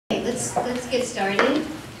let's get started.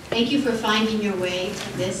 Thank you for finding your way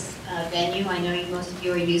to this venue. I know most of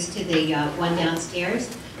you are used to the one downstairs,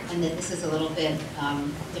 and that this is a little bit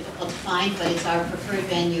difficult to find, but it's our preferred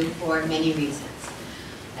venue for many reasons.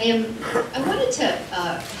 I wanted to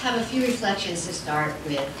have a few reflections to start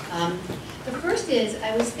with. The first is,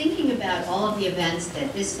 I was thinking about all of the events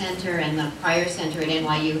that this center and the prior center at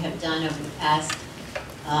NYU have done over the past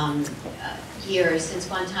years since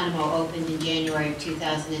Guantanamo opened in January of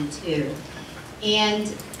 2002.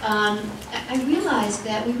 And I realized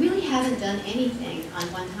that we really haven't done anything on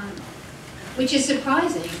Guantanamo, which is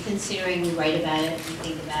surprising considering we write about it, we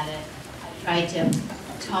think about it. I tried to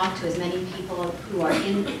talk to as many people who are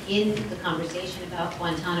in the conversation about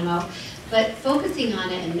Guantanamo, but focusing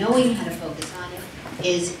on it and knowing how to focus on it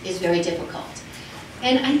is very difficult.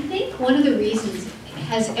 And I think one of the reasons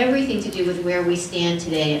has everything to do with where we stand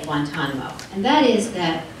today at Guantanamo, and that is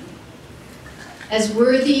that as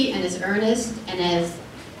worthy and as earnest and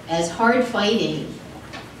as hard fighting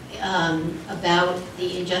about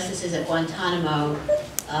the injustices at Guantanamo,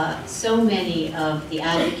 so many of the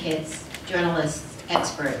advocates, journalists,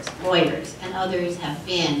 experts, lawyers, and others have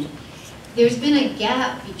been, there's been a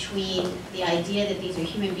gap between the idea that these are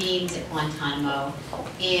human beings at Guantanamo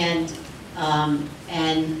and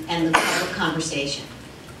the public conversation.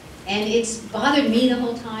 And it's bothered me the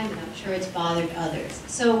whole time, and I'm sure it's bothered others.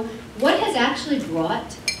 So what has actually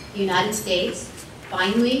brought the United States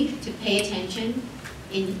finally to pay attention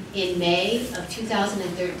in May of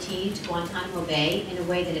 2013 to Guantanamo Bay in a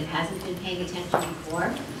way that it hasn't been paying attention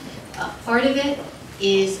before? Part of it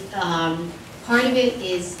is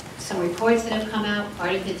some reports that have come out.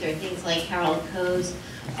 Part of it are things like Carol O's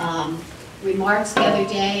remarks the other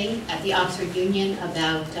day at the Oxford Union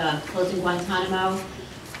about closing Guantanamo.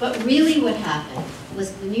 But really what happened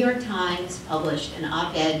was the New York Times published an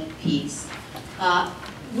op-ed piece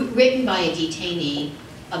written by a detainee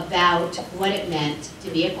about what it meant to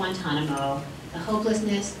be at Guantanamo, the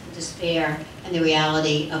hopelessness, the despair, and the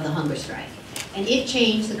reality of the hunger strike. And it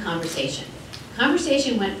changed the conversation. The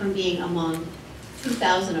conversation went from being among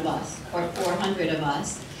 2,000 of us, or 400 of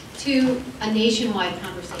us, to a nationwide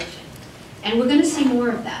conversation. And we're going to see more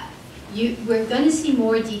of that. We're going to see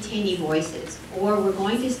more detainee voices, or we're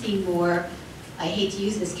going to see more, I hate to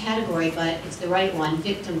use this category, but it's the right one,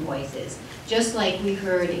 victim voices. Just like we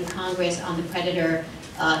heard in Congress on the predator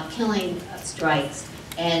killing strikes,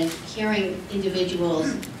 and hearing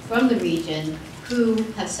individuals from the region who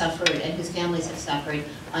have suffered and whose families have suffered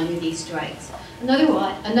under these strikes. In other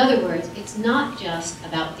words, it's not just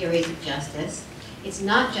about theories of justice. It's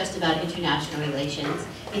not just about international relations.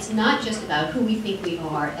 It's not just about who we think we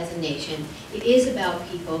are as a nation. It is about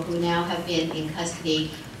people who now have been in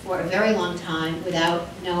custody for a very long time without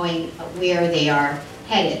knowing where they are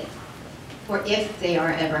headed, or if they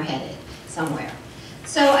are ever headed somewhere.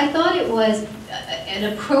 So I thought it was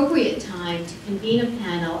an appropriate time to convene a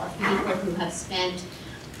panel of people who have spent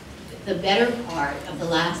the better part of the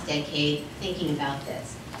last decade thinking about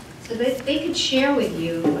this, so that they could share with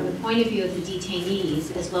you from the point of view of the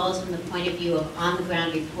detainees, as well as from the point of view of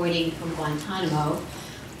on-the-ground reporting from Guantanamo,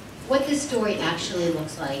 what this story actually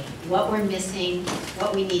looks like, what we're missing,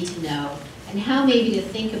 what we need to know, and how maybe to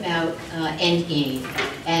think about endgame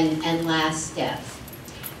and last steps.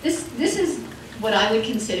 This is what I would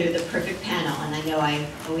consider the perfect panel, and I know I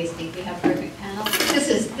always think we have perfect panels.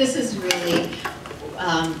 This is really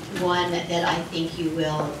one that I think you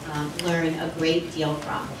will learn a great deal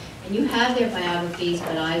from. And you have their biographies,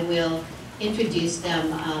 but I will introduce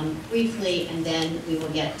them briefly, and then we will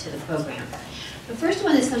get to the program. The first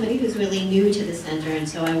one is somebody who's really new to the center, and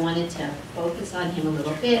so I wanted to focus on him a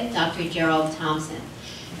little bit, Dr. Gerald Thomson.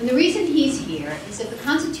 And the reason he's here is that the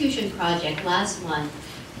Constitution Project last month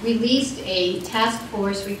released a task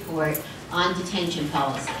force report on detention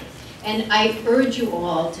policy. And I urge you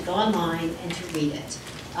all to go online and to read it.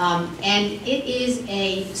 And it is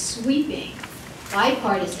a sweeping,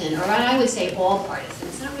 bipartisan, or I would say all partisan,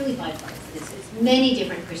 it's not really bipartisan, it's many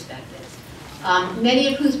different perspectives. Many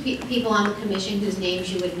of whose people on the commission whose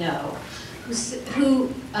names you would know,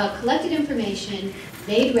 who collected information,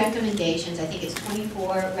 made recommendations, I think it's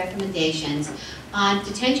 24 recommendations, on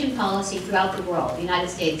detention policy throughout the world, the United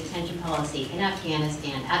States detention policy in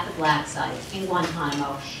Afghanistan, at the black sites, in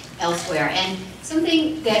Guantanamo, elsewhere. And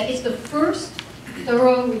something that is the first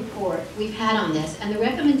thorough report we've had on this, and the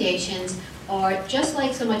recommendations are just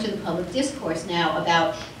like so much of the public discourse now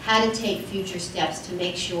about how to take future steps to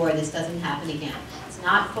make sure this doesn't happen again. It's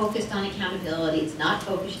not focused on accountability, it's not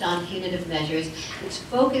focused on punitive measures, it's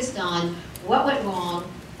focused on what went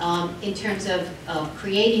wrong in terms of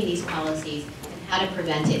creating these policies and how to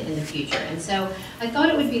prevent it in the future. And so I thought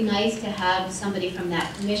it would be nice to have somebody from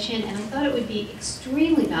that commission, and I thought it would be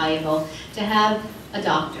extremely valuable to have a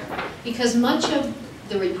doctor, because much of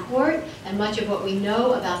the report and much of what we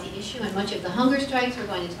know about the issue and much of the hunger strikes we're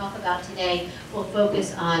going to talk about today will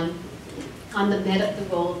focus on the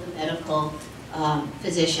role of the medical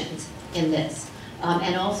physicians in this,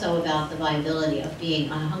 and also about the viability of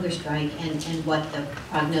being on a hunger strike and what the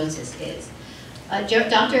prognosis is.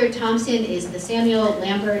 Dr. Thomson is the Samuel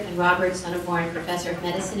Lambert and Robert Sonneborn Professor of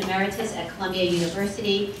Medicine Emeritus at Columbia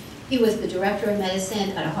University. He was the Director of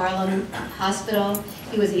Medicine at Harlem Hospital.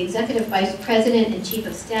 He was the Executive Vice President and Chief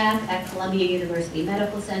of Staff at Columbia University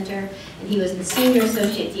Medical Center, and he was the Senior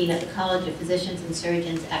Associate Dean at the College of Physicians and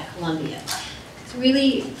Surgeons at Columbia. It's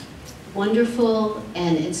really wonderful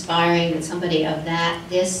and inspiring that somebody of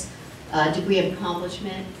this degree of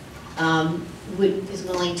accomplishment is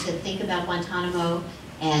willing to think about Guantanamo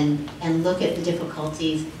and look at the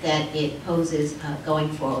difficulties that it poses going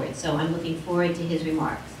forward. So I'm looking forward to his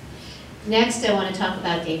remarks. Next, I want to talk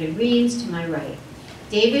about David Remes to my right.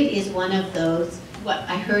 David is one of those, what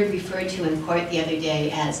I heard referred to in court the other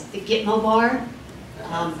day as the Gitmo Bar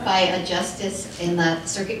by a justice in the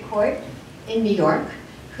circuit court in New York,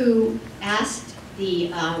 who asked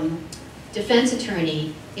the defense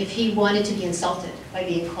attorney if he wanted to be insulted by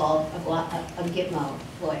being called a Gitmo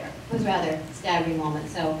lawyer. It was a rather staggering moment.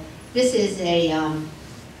 So this is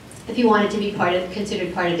if he wanted to be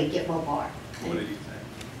considered part of the Gitmo Bar. What did he say?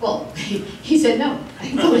 Well, he said no,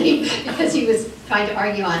 I believe, because he was trying to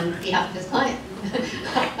argue on behalf of his client,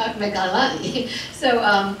 Megalani. So,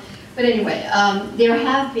 but anyway, there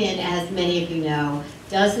have been, as many of you know,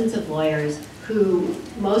 dozens of lawyers who,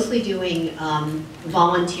 mostly doing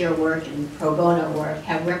volunteer work and pro bono work,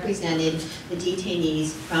 have represented the detainees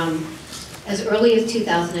from as early as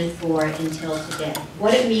 2004 until today.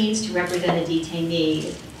 What it means to represent a detainee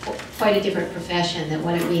is quite a different profession than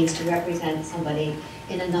what it means to represent somebody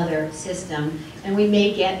in another system, and we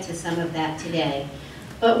may get to some of that today.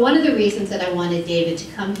 But one of the reasons that I wanted David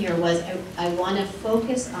to come here was I want to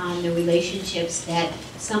focus on the relationships that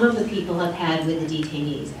some of the people have had with the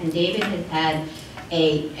detainees. And David has had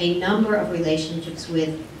a number of relationships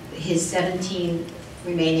with his 17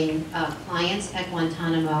 remaining clients at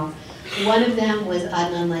Guantanamo. One of them was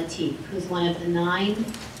Adnan Latif, who's one of the 9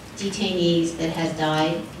 detainees that has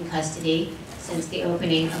died in custody since the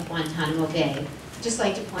opening of Guantanamo Bay. I'd just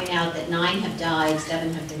like to point out that 9 have died,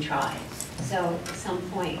 7 have been tried. So at some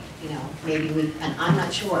point, you know, maybe and I'm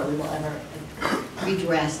not sure we will ever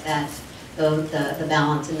redress the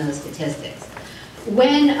balance in those statistics.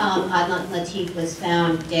 When Adnan Latif was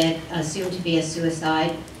found dead, assumed to be a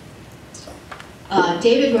suicide,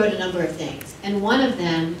 David wrote a number of things, and one of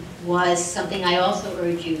them was something I also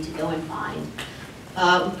urge you to go and find.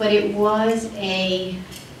 But it was a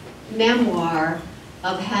memoir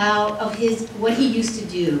of what he used to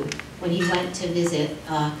do when he went to visit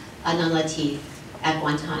Adnan Latif at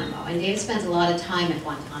Guantanamo. And David spends a lot of time at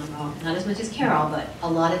Guantanamo, not as much as Carol, but a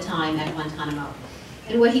lot of time at Guantanamo.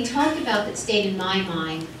 And what he talked about that stayed in my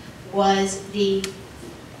mind was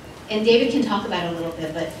and David can talk about it a little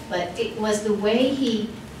bit, but it was the way he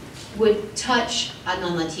would touch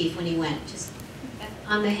Adnan Latif when he went, just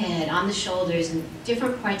on the head, on the shoulders, and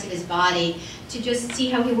different parts of his body to just see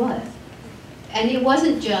how he was. And it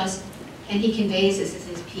wasn't just, and he conveys this as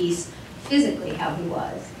his piece, physically how he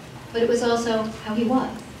was, but it was also how he was.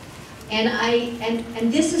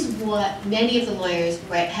 And this is what many of the lawyers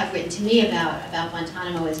have written to me about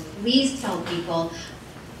Guantanamo is, please tell people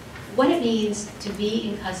what it means to be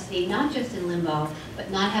in custody, not just in limbo, but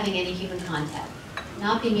not having any human contact,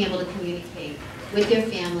 not being able to communicate with their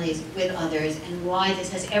families, with others, and why this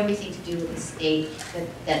has everything to do with the state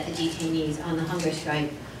that the detainees on the hunger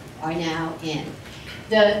strike are now in.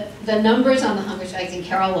 The numbers on the hunger strikes, and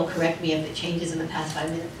Carol will correct me if it changes in the past 5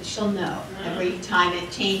 minutes, but she'll know every time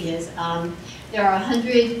it changes. There are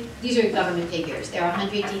 100, these are government figures, there are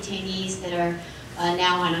 100 detainees that are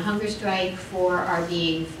now on a hunger strike, 4 are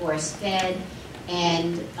being force-fed,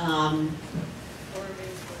 and in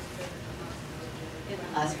the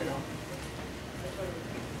hospital.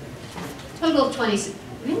 Total of 26,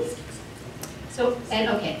 really? So, and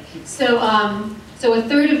okay, so a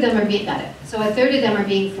third of them are being, got it. So a third of them are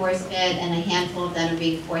being force-fed, and a handful of them are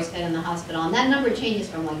being force-fed in the hospital. And that number changes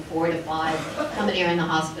from like 4 to 5 how many are in the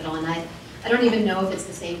hospital. And I don't even know if it's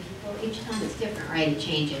the same people each time. It's different, right? It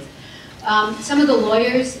changes. Some of the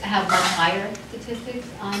lawyers have much higher statistics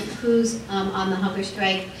on who's on the hunger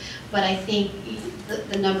strike, but I think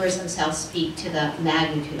the numbers themselves speak to the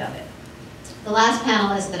magnitude of it. The last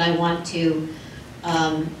panelist that I want to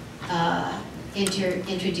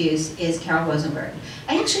introduce is Carol Rosenberg.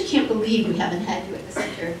 I actually can't believe we haven't had you at the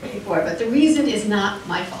center before, but the reason is not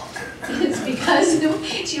my fault. It's because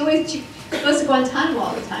she goes to Guantanamo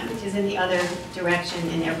all the time, which is in the other direction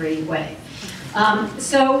in every way.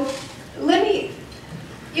 So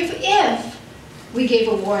if we gave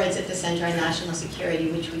awards at the Center on National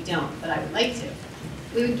Security, which we don't, but I would like to,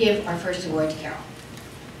 we would give our first award to Carol.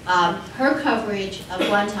 Her coverage of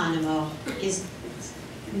Guantanamo is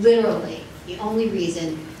literally the only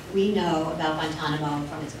reason we know about Guantanamo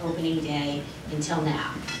from its opening day until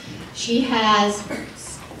now. She has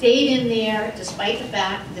stayed in there despite the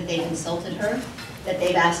fact that they've insulted her, that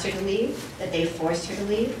they've asked her to leave, that they've forced her to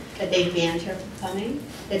leave, that they've banned her from coming,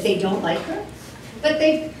 that they don't like her. But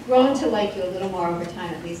they've grown to like you a little more over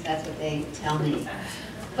time, at least that's what they tell me.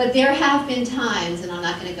 But there have been times, and I'm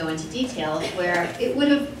not going to go into details, where it would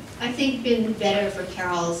have, I think, been better for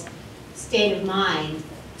Carol's state of mind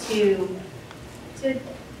to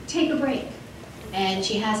take a break, and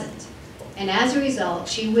she hasn't. And as a result,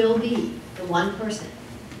 she will be the one person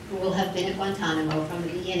who will have been at Guantanamo from the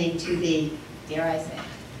beginning to the, dare I say,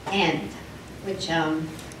 end, which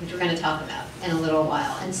we're going to talk about in a little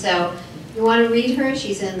while. And so you want to read her.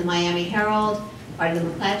 She's in the Miami Herald, part of the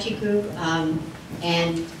McClatchy group,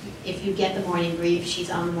 and if you get the morning brief,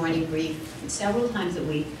 she's on the morning brief several times a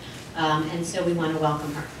week, and so we want to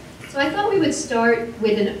welcome her. So I thought we would start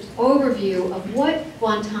with an overview of what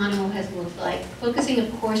Guantanamo has looked like, focusing, of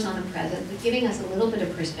course, on the present, but giving us a little bit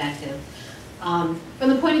of perspective from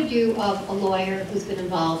the point of view of a lawyer who's been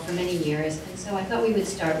involved for many years. And so I thought we would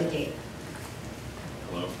start with David.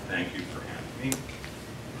 Hello, thank you for having me.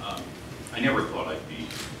 I never thought I'd be in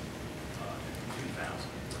 2000,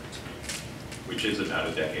 which is about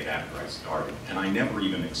a decade after I started, and I never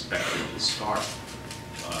even expected to start.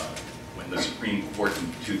 When the Supreme Court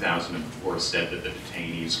in 2004 said that the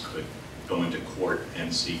detainees could go into court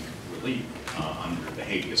and seek relief under the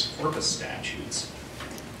habeas corpus statutes,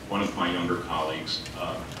 one of my younger colleagues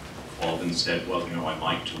called and said, well, you know, I'd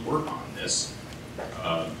like to work on this.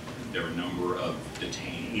 There are a number of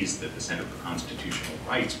detainees that the Center for Constitutional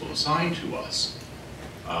Rights will assign to us.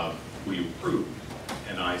 Will you approve?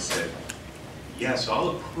 And I said, yes, I'll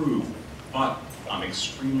approve, but I'm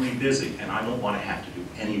extremely busy and I don't want to have to do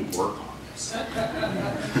any work on this.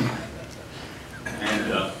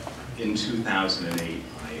 And in 2008,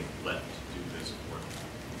 I left to do this work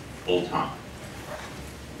full time.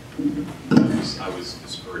 I was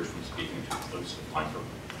discouraged from speaking too close to the microphone.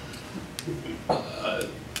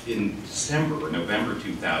 In November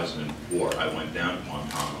 2004, I went down to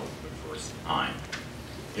Guantanamo for the first time.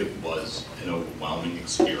 It was an overwhelming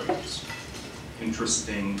experience.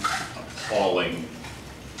 Interesting, appalling,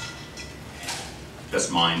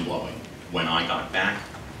 just mind-blowing. When I got back,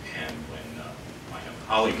 and when my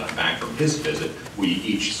colleague got back from his visit, we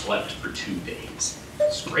each slept for 2 days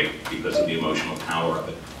straight because of the emotional power of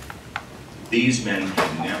it. These men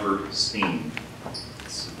had never seen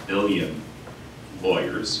civilian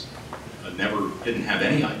lawyers, didn't have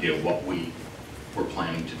any idea what we were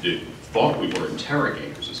planning to do. Thought we were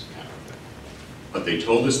interrogators, as a matter of fact. But they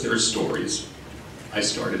told us their stories. I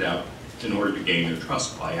started out, in order to gain their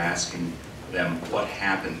trust, by asking them what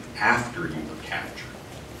happened after you were captured,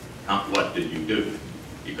 not what did you do,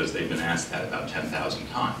 because they've been asked that about 10,000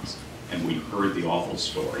 times. And we heard the awful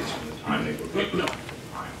stories from the time they were picked up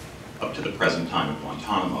to the present time at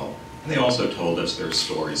Guantanamo. And they also told us their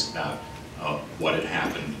stories about what had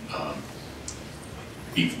happened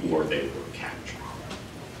before they were captured.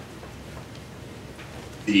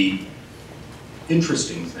 The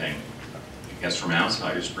interesting thing, I guess from an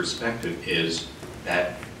outsider's perspective, is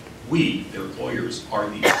that we, their lawyers, are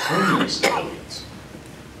the only civilians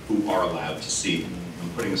who are allowed to see them. I'm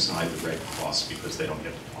putting aside the Red Cross because they don't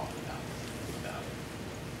get to talk about it.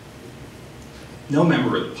 No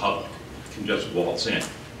member of the public can just waltz in.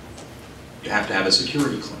 You have to have a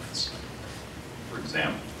security clearance, for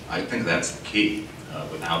example. I think that's the key.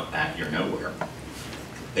 Without that, you're nowhere.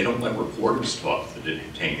 They don't let reporters talk to the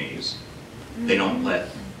detainees. They don't let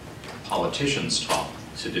politicians talk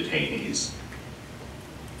to detainees.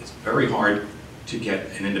 It's very hard to get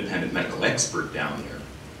an independent medical expert down there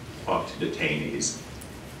to talk to detainees.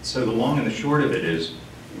 So the long and the short of it is,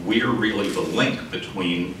 we're really the link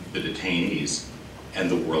between the detainees and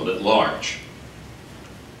the world at large.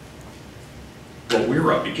 What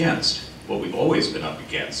we're up against, what we've always been up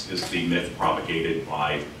against, is the myth propagated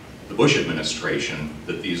by the Bush administration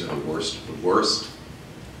that these are the worst of the worst.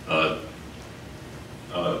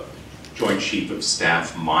 Joint Chief of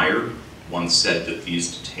Staff Meyer once said that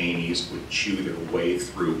these detainees would chew their way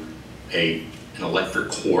through an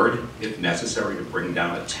electric cord, if necessary, to bring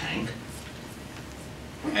down a tank.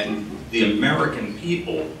 And the American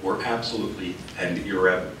people were absolutely and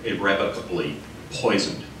irrevocably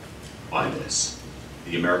poisoned by this.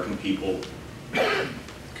 The American people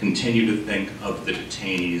continue to think of the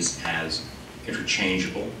detainees as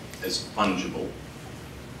interchangeable, as fungible,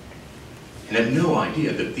 and have no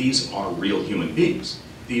idea that these are real human beings.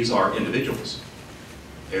 These are individuals.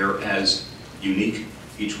 They're as unique,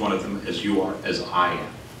 each one of them, as you are, as I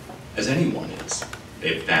am, as anyone is.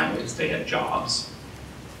 They have families, they have jobs.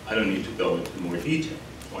 I don't need to go into more detail,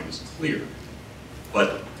 the point is clear.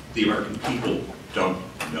 But the American people don't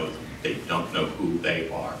know them. They don't know who they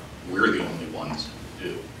are. We're the only ones who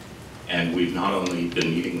do. And we've not only been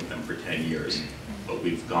meeting with them for 10 years, but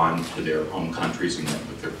we've gone to their home countries and met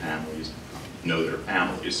with their families, know their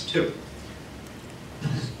families too.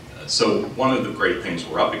 So one of the great things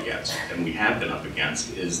we're up against, and we have been up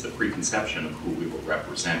against, is the preconception of who we were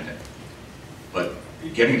representing. But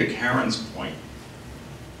getting to Karen's point,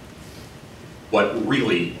 what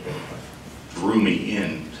really drew me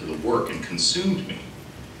into the work and consumed me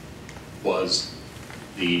was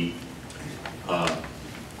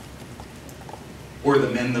were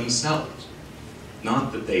the men themselves.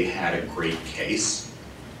 Not that they had a great case,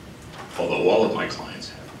 although all of my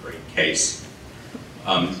clients have a great case,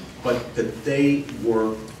 but that they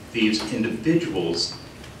were these individuals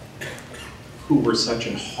who were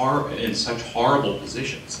in such horrible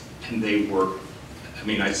positions. And they were, I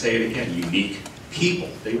mean, I say it again, unique people.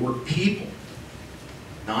 They were people,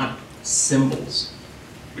 not symbols,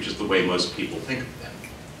 which is the way most people think of them.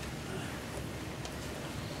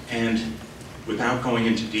 And without going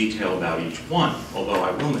into detail about each one, although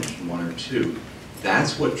I will mention one or two,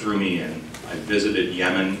 that's what drew me in. I visited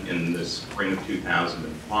Yemen in the spring of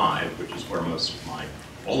 2005, which is where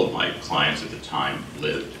all of my clients at the time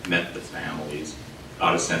lived, met the families,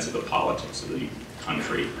 got a sense of the politics of the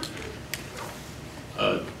country.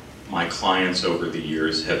 My clients over the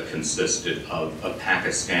years have consisted of a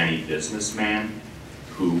Pakistani businessman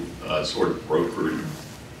who sort of brokered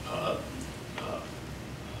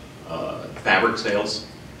fabric sales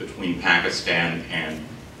between Pakistan and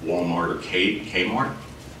Walmart or Kmart.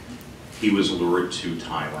 He was lured to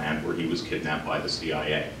Thailand where he was kidnapped by the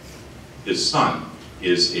CIA. His son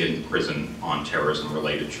is in prison on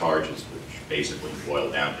terrorism-related charges, which basically boil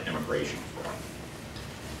down to immigration fraud.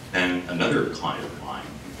 Then another client of mine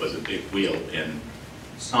was a big wheel in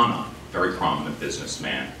Sana'a, very prominent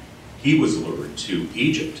businessman. He was lured to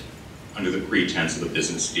Egypt under the pretense of a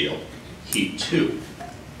business deal. He too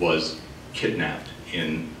was kidnapped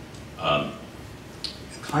in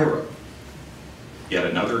Cairo. Yet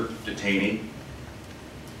another detainee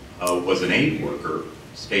was an aid worker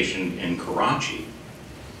stationed in Karachi.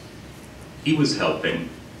 He was helping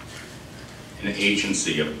an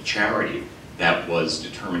agency of charity that was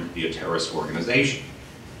determined to be a terrorist organization.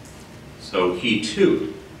 So he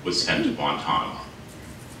too was sent to Guantanamo.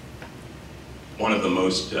 One of the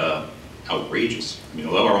most outrageous, I mean,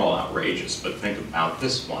 they're all outrageous, but think about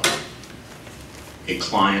this one. A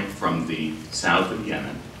client from the south of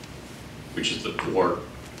Yemen, which is the poor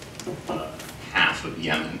half of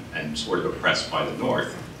Yemen and sort of oppressed by the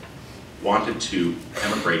north, wanted to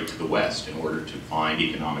emigrate to the west in order to find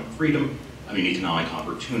economic freedom, economic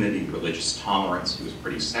opportunity, religious tolerance. He was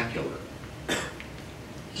pretty secular.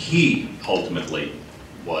 He ultimately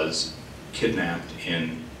was kidnapped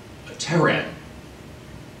in Tehran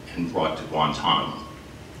and brought to Guantanamo.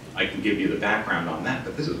 I can give you the background on that,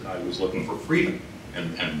 but this is a guy who was looking for freedom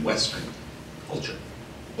and Western culture.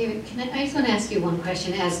 David, I just want to ask you one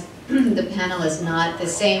question, as the panel is not the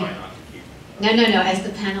same. As the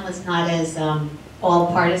panel is not as all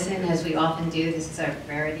partisan as we often do, this is our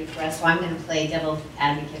rarity for us, so I'm going to play devil's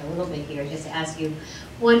advocate a little bit here, just to ask you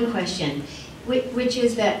one question, which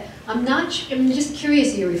is that I'm just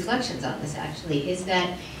curious of your reflections on this actually, is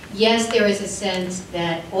that yes, there is a sense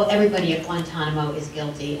that, well, everybody at Guantanamo is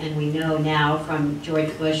guilty, and we know now from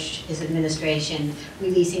George Bush, his administration,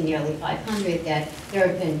 releasing nearly 500, that there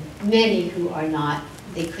have been many who are not,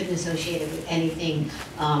 they couldn't associate it with anything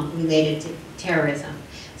related to terrorism.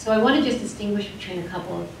 So I want to just distinguish between a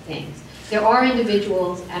couple of things. There are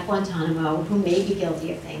individuals at Guantanamo who may be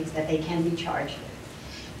guilty of things that they can be charged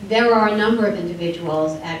with. There are a number of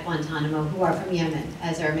individuals at Guantanamo who are from Yemen,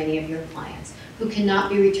 as are many of your clients, who cannot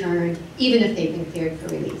be returned even if they've been cleared for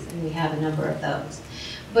release, and we have a number of those.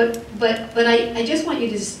 But I just want you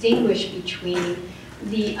to distinguish between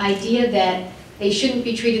the idea that they shouldn't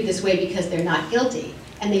be treated this way because they're not guilty,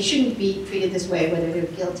 and they shouldn't be treated this way whether they're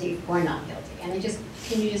guilty or not guilty. And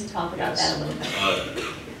can you just talk about that a little bit?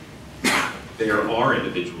 There are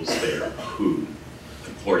individuals there who,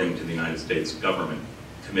 according to the United States government,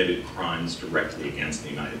 committed crimes directly against the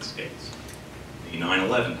United States. The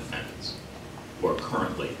 9/11 defendants who are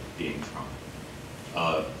currently being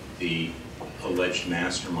tried. The alleged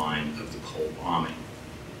mastermind of the Cole bombing.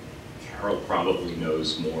 Carol probably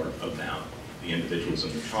knows more about the individuals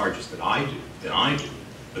and the charges than I do,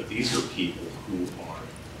 but these are people who are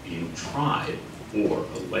being tried for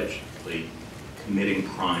allegedly committing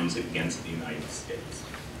crimes against the United States.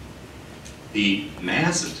 The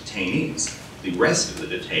mass of detainees, the rest of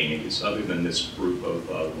the detainees, other than this group of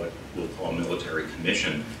what we'll call military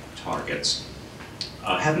commission targets,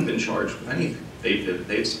 haven't been charged with anything.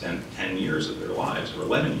 They've spent 10 years of their lives, or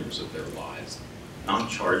 11 years of their lives, not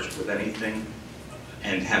charged with anything,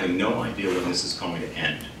 and having no idea when this is going to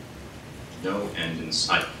end. No end in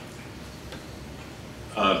sight.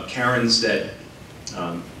 Karen said,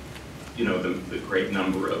 you know, the great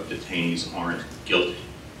number of detainees aren't guilty.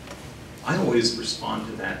 I always respond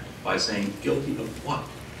to that by saying, guilty of what?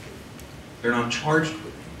 They're not charged with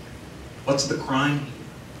it. What's the crime?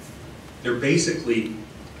 They're basically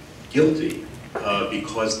guilty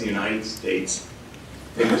because the United States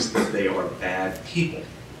thinks that they are bad people.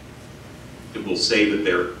 It will say that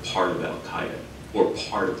they're part of Al-Qaeda or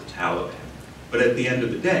part of the Taliban. But at the end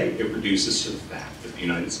of the day, it reduces to the fact that the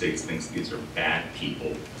United States thinks these are bad people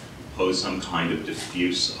who pose some kind of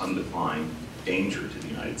diffuse, undefined danger to the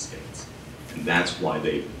United States. And that's why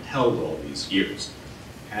they've held all these years.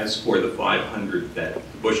 As for the 500 that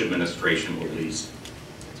the Bush administration released,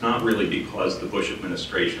 it's not really because the Bush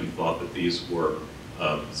administration thought that these were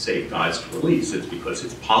safe guys to release. It's because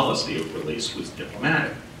its policy of release was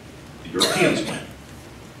diplomatic. The Europeans went,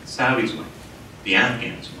 the Saudis went, the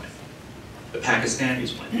Afghans went, the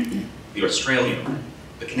Pakistanis went, the Australian went,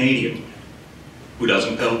 the Canadian went. Who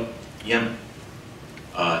doesn't go? Yemen.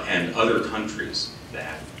 And other countries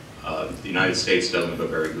that the United States doesn't have a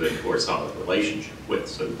very good or solid relationship with.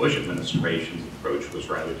 So the Bush administration's approach was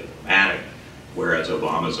rather diplomatic, whereas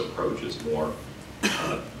Obama's approach is more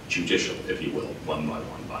judicial, if you will, one by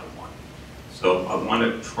one by one. So I want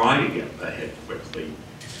to try to get ahead quickly.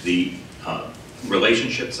 The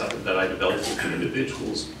relationships that I developed with the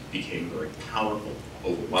individuals became very powerful,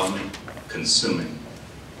 overwhelming, consuming.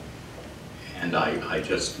 And I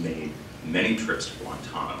just made many trips to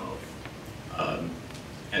Guantanamo.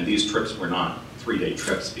 And these trips were not 3-day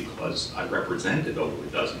trips because I represented over a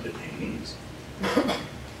dozen detainees.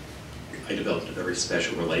 I developed a very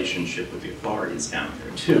special relationship with the authorities down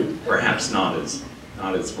there too. Perhaps not as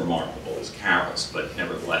remarkable as Carol's, but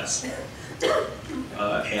nevertheless.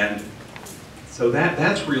 And so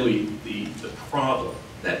that's really the problem,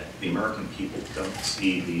 that the American people don't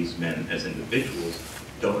see these men as individuals,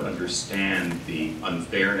 don't understand the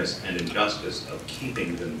unfairness and injustice of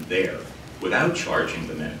keeping them there without charging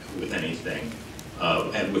them with anything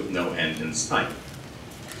and with no end in sight.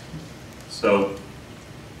 So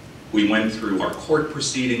we went through our court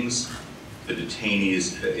proceedings, the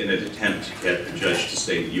detainees, in an attempt to get the judge to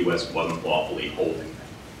say the U.S. wasn't lawfully holding them.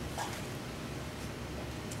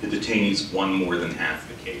 The detainees won more than half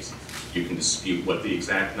the cases. You can dispute what the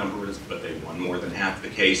exact number is, but they won more than half the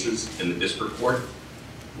cases in the district court.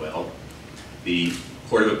 Well, the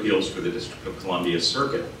Court of Appeals for the District of Columbia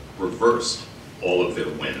Circuit reversed all of their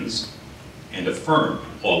wins and affirmed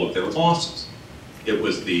all of their losses. It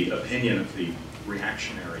was the opinion of the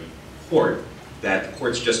reactionary court that the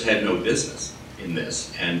courts just had no business in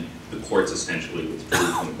this, and the courts essentially withdrew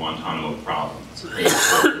from the Guantanamo problem. The Supreme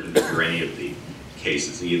Court didn't hear any of the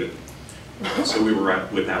cases either. So we were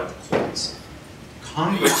without the courts.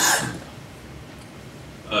 Congress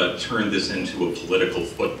turned this into a political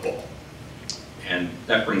football. And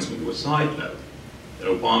that brings me to a side note, that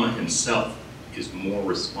Obama himself is more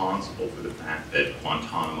responsible for the fact that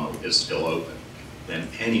Guantanamo is still open than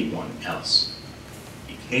anyone else.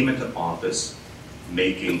 He came into office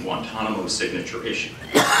making Guantanamo a signature issue.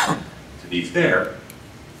 To be fair,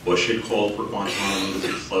 Bush had called for Guantanamo to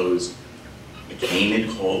be closed. McCain had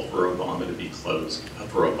called for Obama to be closed,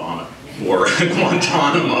 for Guantanamo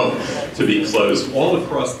to be closed all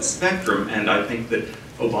across the spectrum. And I think that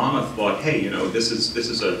Obama thought, hey, you know, this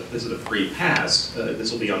is a free pass.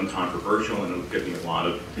 This will be uncontroversial and it'll give me a lot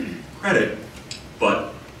of credit.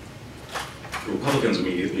 But the Republicans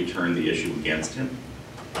immediately turned the issue against him.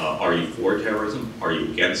 Are you for terrorism? Are you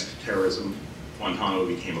against terrorism? Guantanamo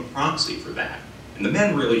became a proxy for that. And the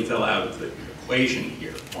men really fell out of the equation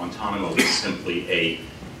here. Guantanamo is simply a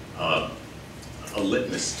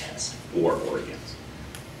litmus test for or against.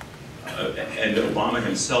 And Obama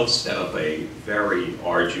himself set up a very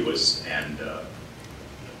arduous and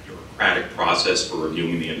bureaucratic process for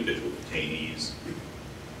reviewing the individual detainees.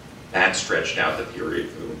 That stretched out the period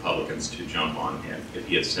for the Republicans to jump on him if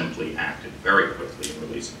he had simply acted very quickly in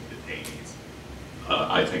releasing the detainees.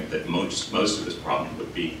 I think that most of this problem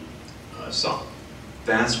would be solved.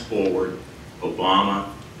 Fast forward, Obama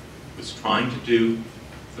was trying to do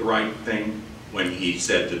the right thing when he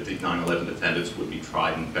said that the 9/11 defendants would be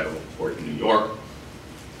tried in federal court in New York.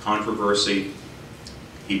 Controversy,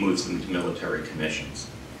 he moves them to military commissions.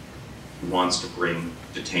 He wants to bring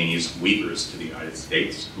detainees, Uyghurs, to the United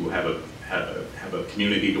States, who have a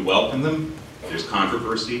community to welcome them. There's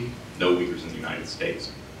controversy, no Uyghurs in the United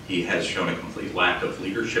States. He has shown a complete lack of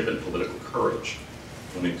leadership and political courage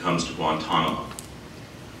when it comes to Guantanamo.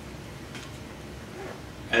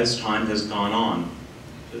 As time has gone on,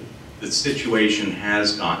 the situation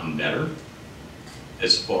has gotten better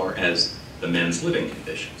as far as the men's living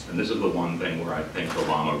conditions. And this is the one thing where I think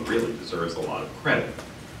Obama really deserves a lot of credit.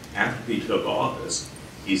 After he took office,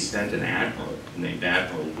 he sent an admiral named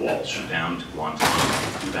Admiral Walsh down to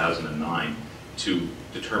Guantanamo in 2009 to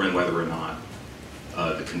determine whether or not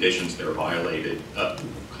the conditions there violated,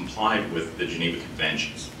 complied with the Geneva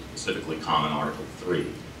Conventions, specifically Common Article 3,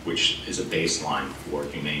 which is a baseline for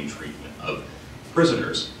humane treatment of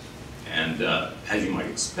prisoners. And as you might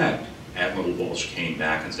expect, Admiral Walsh came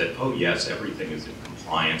back and said, oh yes, everything is in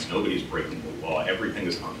compliance, nobody's breaking the law, everything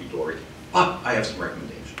is hunky-dory, but I have some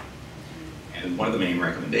recommendations. And one of the main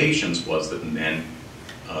recommendations was that the men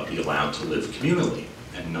be allowed to live communally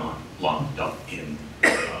and not locked up in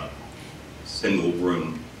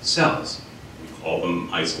single-room cells. We call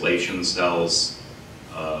them isolation cells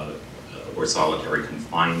or solitary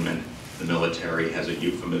confinement. The military has a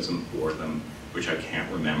euphemism for them, which I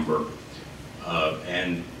can't remember.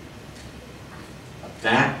 And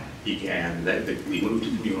that began, the move to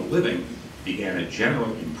communal living began a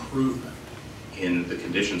general improvement in the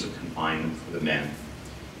conditions of confinement for the men.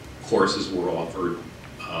 Courses were offered,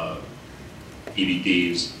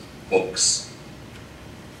 DVDs, books.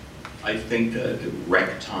 I think at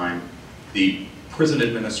rec time, the prison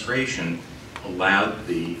administration allowed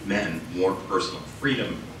the men more personal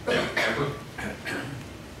freedom than ever.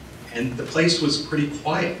 And the place was pretty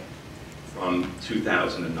quiet from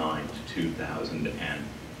 2009 to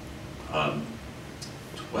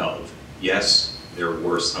 2012. Yes, there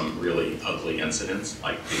were some really ugly incidents,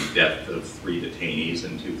 like the death of 3 detainees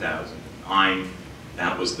in 2009.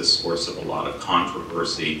 That was the source of a lot of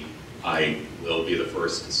controversy. I will be the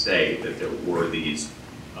first to say that there were these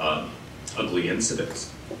ugly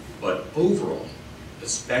incidents. But overall,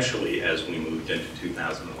 especially as we moved into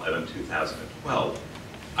 2011, 2012,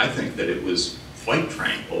 I think that it was quite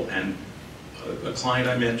tranquil, and a client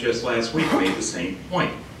I met just last week made the same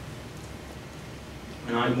point.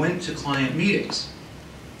 When I went to client meetings,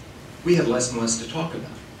 we had less and less to talk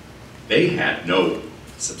about. They had no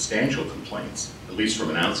substantial complaints, at least from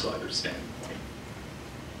an outsider's standpoint.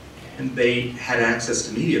 And they had access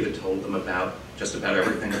to media that told them about just about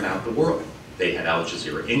everything about the world. They had Al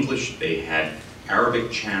Jazeera English, they had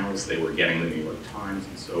Arabic channels, they were getting the New York Times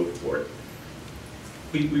and so forth.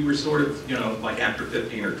 We were sort of, you know, like after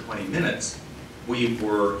 15 or 20 minutes, we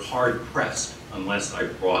were hard pressed unless I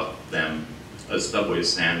brought them a Subway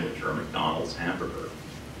sandwich or a McDonald's hamburger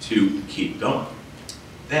to keep going.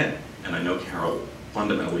 Then, and I know Carol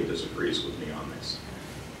fundamentally disagrees with me on this,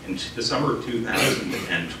 in the summer of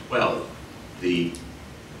 2012, the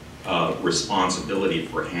responsibility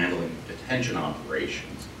for handling detention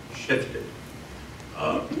operations shifted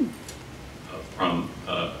from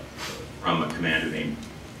a commander named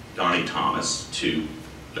Donnie Thomas to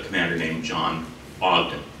a commander named John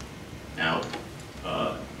Ogden. Now,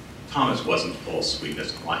 Thomas wasn't all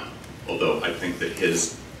sweetness and light, although I think that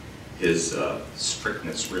his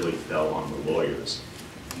strictness really fell on the lawyers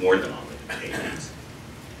more than on the detainees.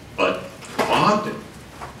 But Ogden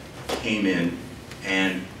came in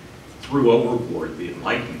and threw overboard the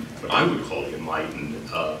enlightened, what I would call the enlightened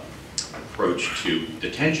approach to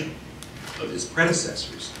detention of his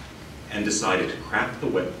predecessors, and decided to crack the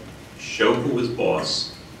whip, show who was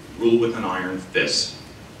boss, rule with an iron fist,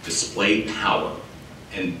 display power,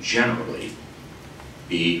 and generally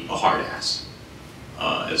be a hard ass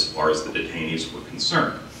as far as the detainees were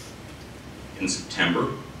concerned. In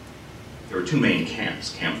September, there were 2 main camps,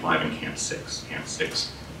 Camp 5 and Camp 6. Camp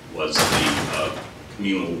 6 was the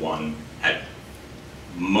communal one, had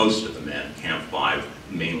most of the men. Camp 5,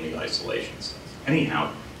 mainly isolation cells.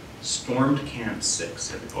 Anyhow, stormed Camp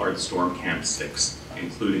 6, had the guards storm Camp 6,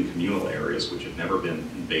 including communal areas which had never been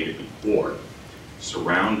invaded before,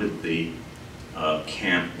 surrounded the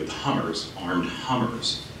camp with Hummers, armed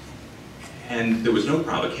Hummers. And there was no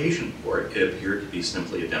provocation for it. It appeared to be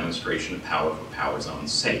simply a demonstration of power for power's own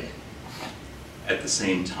sake. At the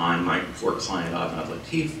same time, my poor client Adnan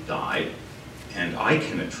Latif died, and I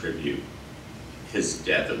can attribute his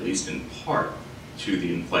death, at least in part, to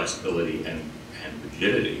the inflexibility and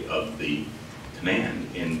rigidity of the command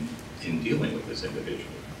in dealing with this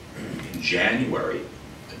individual. In January,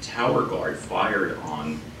 a tower guard fired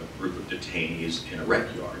on a group of detainees in a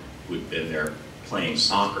rec yard who had been there playing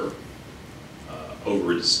soccer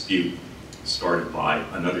over a dispute started by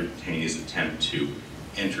another detainee's attempt to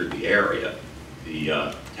enter the area.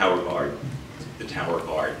 The tower guard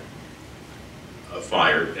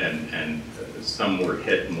fired, and some were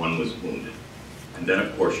hit and one was wounded. And then,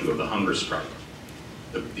 of course, you have the hunger strike.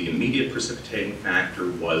 The immediate precipitating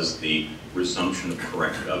factor was the resumption of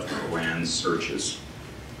Quran searches.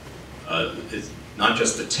 It's not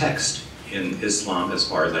just the text in Islam, as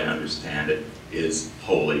far as I understand it, is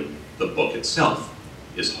holy. The book itself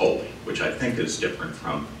is holy, which I think is different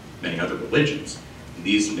from many other religions.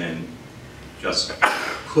 These men just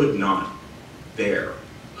could not bear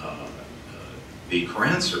the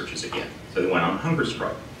Quran searches again, so they went on hunger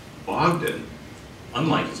strike. Bogdan,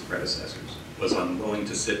 unlike his predecessors, was unwilling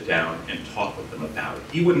to sit down and talk with them about it.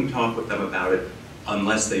 He wouldn't talk with them about it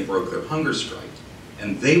unless they broke their hunger strike,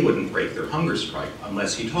 and they wouldn't break their hunger strike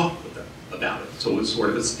unless he talked with them about it. So it was sort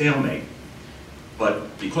of a stalemate.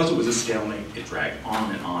 But because it was a stalemate, it dragged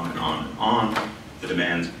on and on and on and on. The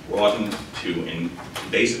demands broadened to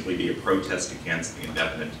basically be a protest against the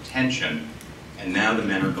indefinite detention, and now the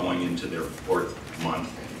men are going into their 4th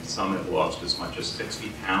month. Some have lost as much as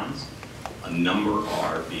 60 pounds. A number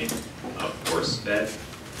are being force-fed,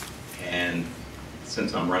 and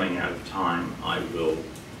since I'm running out of time, I will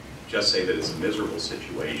just say that it's a miserable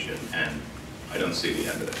situation, and I don't see the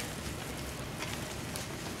end of it.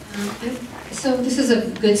 So this is a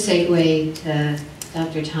good segue to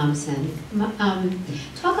Dr. Thomson.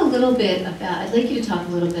 Talk a little bit about, I'd like you to talk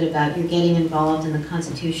a little bit about your getting involved in the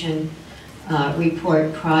Constitution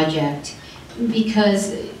Report project,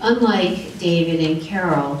 because unlike David and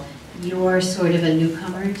Carol, you're sort of a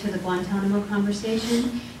newcomer to the Guantanamo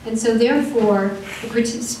conversation. And so therefore, the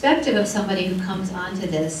perspective of somebody who comes onto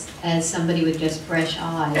this as somebody with just fresh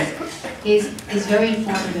eyes is very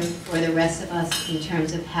informative for the rest of us in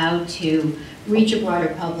terms of how to reach a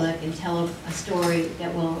broader public and tell a story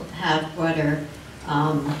that will have broader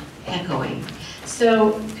echoing.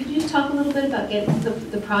 So could you talk a little bit about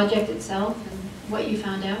the project itself and what you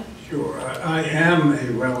found out? Sure. I am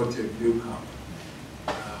a relative newcomer.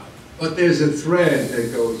 But there's a thread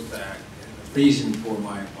that goes back and a reason for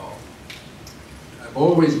my involvement. I've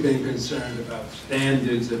always been concerned about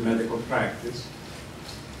standards of medical practice,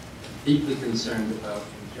 deeply concerned about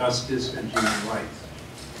injustice and human rights.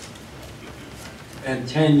 And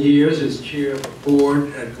 10 years as chair of a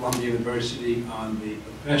board at Columbia University on the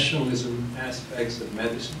professionalism aspects of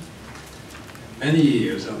medicine, and many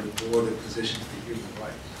years on the board of physicians for human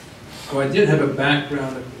rights. So I did have a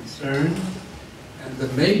background of concern. And the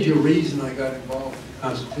major reason I got involved in the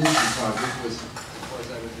Constitution Project was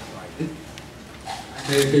because I was invited. I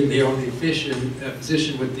may have been the only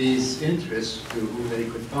physician with these interests who they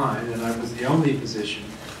could find, and I was the only physician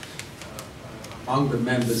among the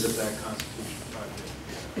members of that Constitution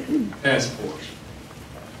Project task force.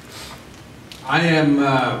 I am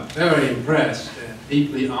very impressed and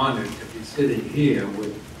deeply honored to be sitting here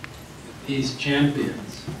with these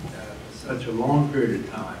champions for such a long period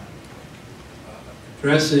of time,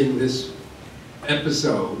 addressing this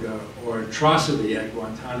episode or atrocity at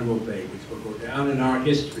Guantanamo Bay, which will go down in our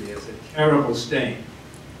history as a terrible stain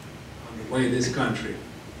on the way this country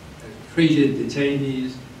has treated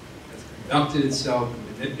detainees, has conducted itself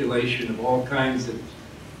in manipulation of all kinds of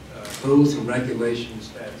rules and regulations,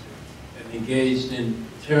 statutes, and engaged in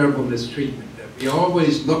terrible mistreatment that we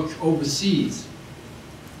always looked overseas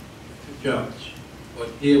to judge. But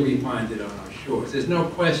here we find it on our shores. There's no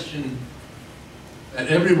question that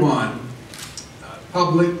everyone,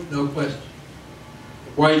 public, no question,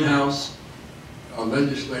 the White House, our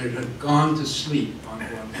legislators had gone to sleep on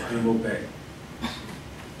Guantanamo Bay.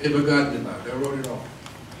 They've forgotten about it, they wrote it off.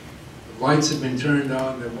 The lights have been turned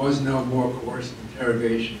on, there was no more coercive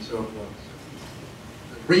interrogation, so forth.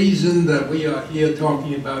 The reason that we are here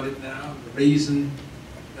talking about it now, the reason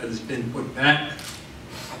that it's been put back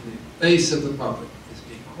in the face of the public is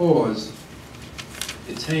because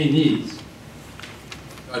detainees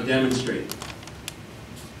are demonstrating.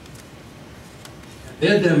 And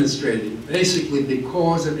they're demonstrating basically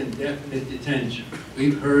because of indefinite detention.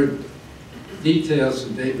 We've heard details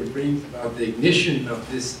from David Remes about the ignition of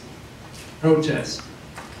this protest.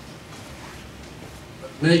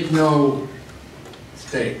 But make no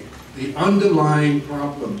mistake, the underlying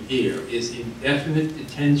problem here is indefinite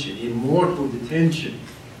detention, immortal detention,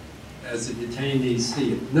 as the detainees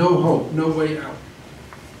see it. No hope, no way out.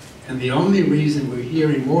 And the only reason we're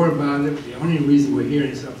hearing more about it, the only reason we're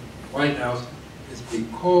hearing something from the White House is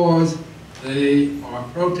because they are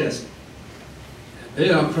protesting. And they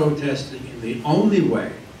are protesting in the only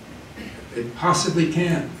way that they possibly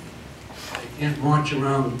can. They can't march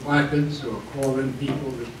around with placards or call in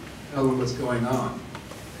people to tell them what's going on.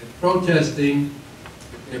 They're protesting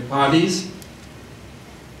with their bodies,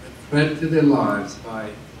 a threat to their lives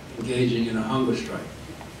by engaging in a hunger strike.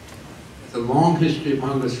 There's a long history of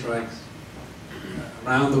hunger strikes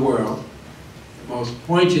around the world. The most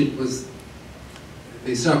pointed was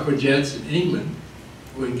the suffragettes in England,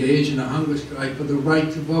 who engaged in a hunger strike for the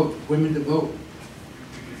right to vote, for women to vote.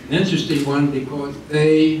 An interesting one because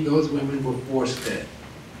those women were forced fed.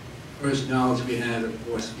 First knowledge we had of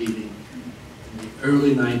forced feeding in the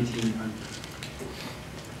early 1900s.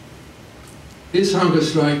 This hunger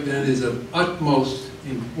strike then is of utmost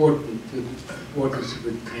importance to the importance of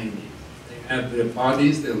the detainees. They have their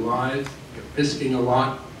bodies, their lives, they're risking a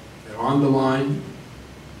lot, they're on the line.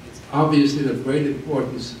 It's obviously of great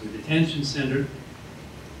importance to the detention center,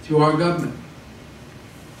 to our government.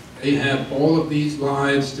 They have all of these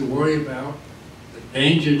lives to worry about, the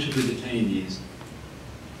danger to the detainees.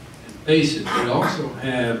 And face it, they also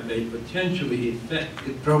have a potentially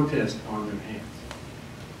effective protest on their hands.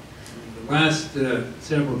 In the last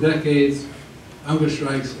several decades, hunger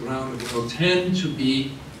strikes around the world tend to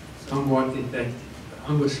be somewhat effective. The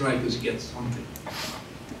hunger strikers get something.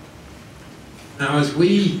 Now, as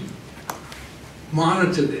we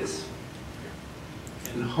monitor this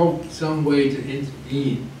and hope some way to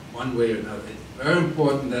intervene one way or another, it's very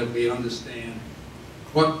important that we understand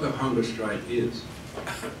what the hunger strike is.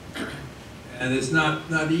 And it's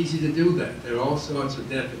not easy to do that. There are all sorts of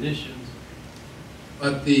definitions.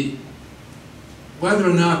 But whether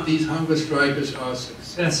or not these hunger strikers are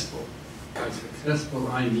successful, by successful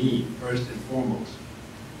I mean, first and foremost,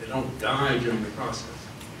 they don't die during the process.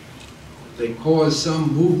 They cause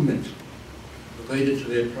some movement related to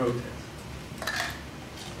their protest.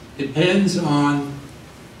 Depends on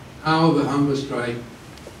how the hunger strike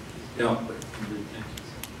is dealt with in the detention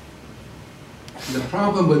center. And the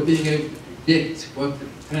problem with being able to predict what the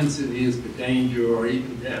propensity is for danger or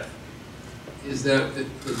even death is that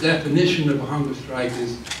the definition of a hunger strike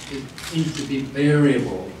seems to be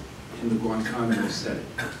variable in the Guantanamo setting.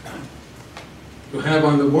 You have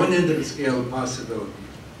on the one end of the scale of possibility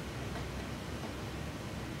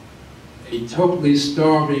a totally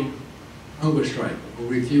starving hunger striker who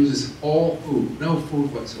refuses all food, no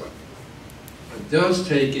food whatsoever, but does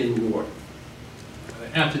take in water. They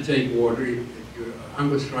have to take water. If you're a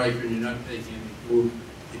hunger striker and you're not taking any food,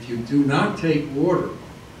 if you do not take water,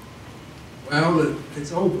 well,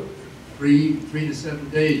 it's over. 3 to 7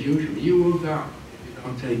 days usually. You will die if you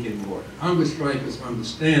don't take in water. Hunger strikers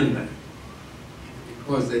understand that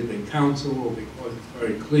because they've been counseled or because it's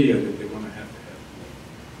very clear that they're going to have water.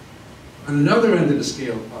 On another end of the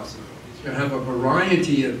scale of possibilities, you have a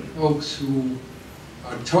variety of folks who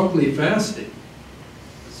are totally fasting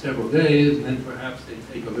for several days, and then perhaps they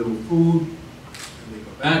take a little food, and they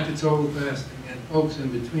go back to total fasting, and folks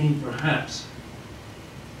in between perhaps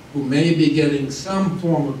who may be getting some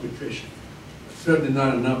form of nutrition, but certainly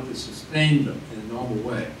not enough to sustain them in a normal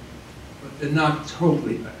way, but they're not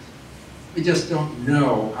totally fasting. We just don't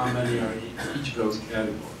know how many are in each of those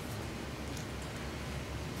categories.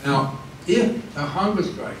 Now, if a hunger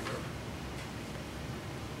striker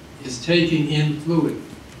is taking in fluid,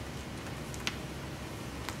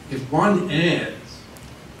 if one adds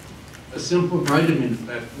a simple vitamin to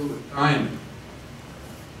that fluid, thiamine,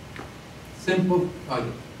 simple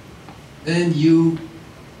vitamin, then you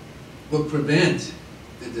will prevent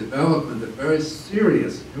the development of very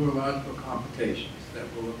serious neurological complications that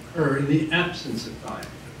will occur in the absence of thiamine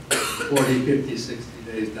 40, 50,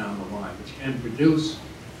 60 days down the line, which can produce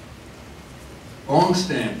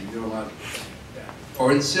long-standing neurological damage,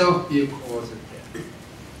 or itself be a cause of death.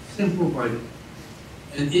 Simple vitamin.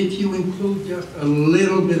 And if you include just a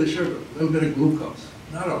little bit of sugar, a little bit of glucose,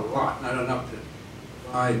 not a lot, not enough to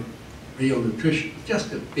provide real nutrition,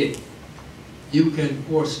 just a bit, you can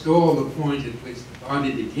forestall the point at which the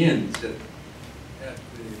body begins, that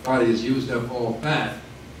the body has used up all fat,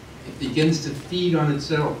 it begins to feed on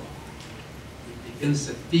itself. It begins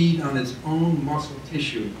to feed on its own muscle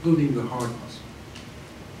tissue, including the heart muscle,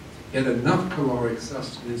 to get enough caloric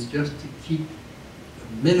sustenance just to keep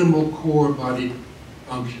the minimal core body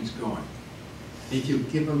functions going. If you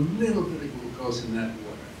give a little bit of glucose in that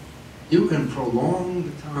water, you can prolong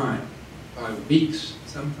the time by weeks,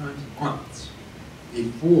 sometimes months,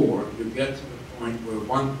 before you get to the point where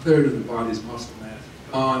 1/3 of the body's muscle mass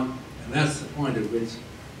is gone, and that's the point at which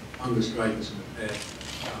hunger strikers in the past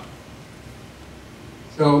died.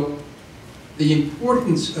 So the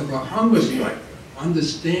importance of a hunger striker,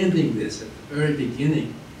 understanding this at the very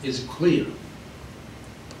beginning, is clear.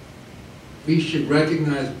 We should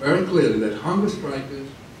recognize very clearly that hunger strikers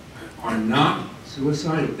are not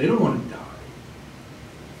suicidal. They don't want to die.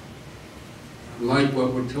 Unlike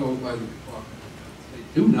what we're told by the Department of Health. They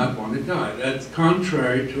do not want to die. That's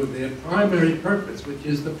contrary to their primary purpose, which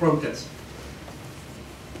is the protest.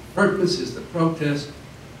 Purpose is the protest,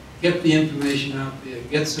 get the information out there,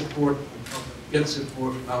 get support from public, get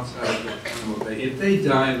support from outside of Guantanamo Bay. If they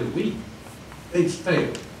die in a week, they've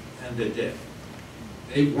failed and they're dead.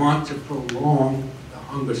 They want to prolong the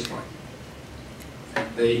hunger strike. And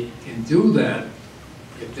they can do that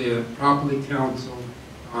if they are properly counseled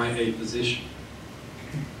by a physician.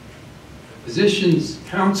 The physician's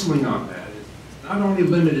counseling on that is not only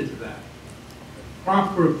limited to that. The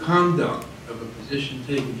proper conduct of a physician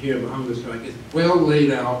taking care of a hunger strike is well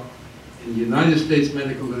laid out in the United States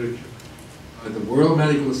medical literature by the World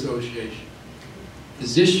Medical Association.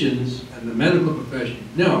 Physicians and the medical profession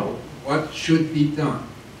know what should be done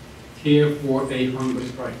to care for a hunger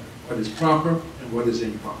striker, what is proper and what is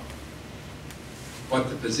improper. What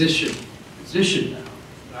the physician now,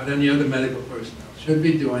 not any other medical personnel, should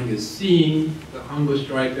be doing is seeing the hunger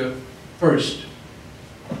striker first,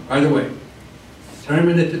 right away.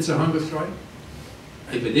 Determine if it's a hunger strike.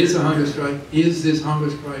 If it is a hunger strike, is this hunger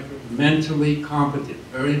striker mentally competent?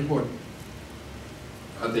 Very important.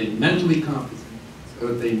 Are they mentally competent so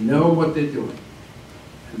that they know what they're doing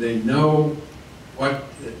and they know what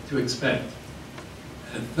to expect?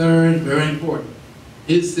 And third, very important,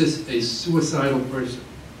 is this a suicidal person?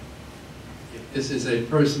 If this is a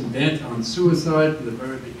person bent on suicide from the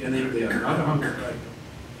very beginning, they are not a hunger striker.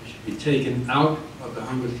 They should be taken out of the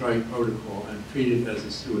hunger strike protocol and treated as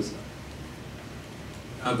a suicide.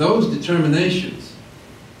 Now those determinations,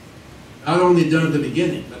 not only done at the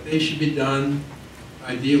beginning, but they should be done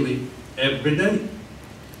ideally every day.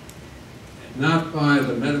 And not by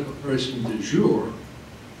the medical person du jour,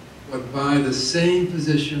 but by the same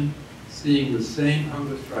physician seeing the same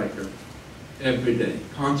hunger striker every day.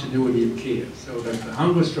 Continuity of care, so that the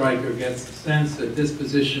hunger striker gets the sense that this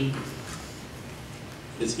physician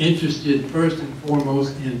is interested first and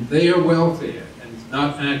foremost in their welfare and is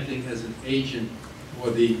not acting as an agent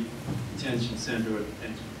for the detention center or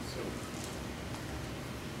detention facility.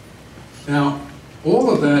 Now,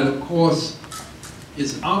 all of that, of course,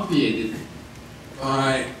 is obviated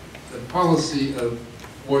by the policy of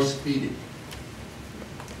force feeding.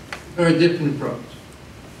 A very different approach.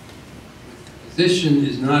 The physician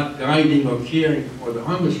is not guiding or caring for the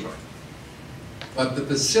hunger strike, but the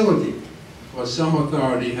facility or some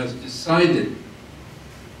authority has decided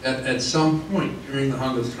that at some point during the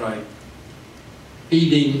hunger strike,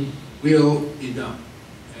 feeding will be done.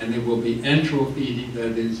 And it will be enteral feeding,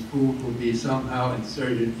 that is, food will be somehow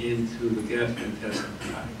inserted into the gastrointestinal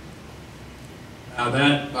tract. Now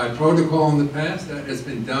that, by protocol in the past, that has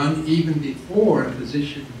been done even before a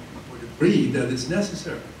physician would agree that it's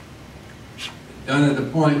necessary. It's done at the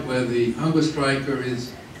point where the hunger striker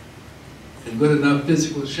is in good enough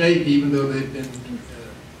physical shape, even though they've been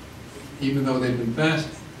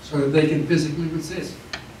fasting, so that they can physically resist.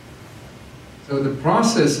 So the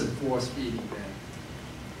process of force feeding then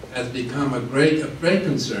has become a great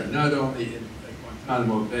concern, not only in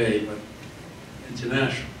Guantanamo Bay, but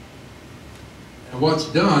internationally. And what's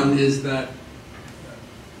done is that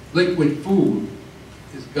liquid food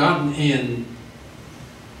is gotten in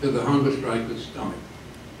to the hunger striker's stomach.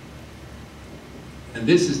 And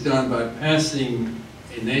this is done by passing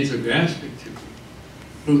a nasogastric tube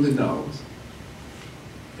through the nose,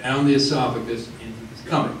 down the esophagus, into the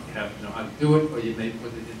stomach. You have to know how to do it, or you may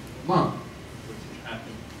put it into the lung, which has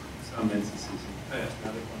happened in some instances in the past,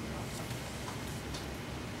 not at one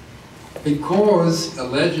time. Because,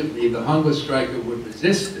 allegedly, the hunger striker would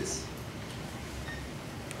resist this,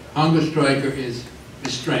 the hunger striker is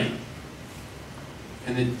restrained.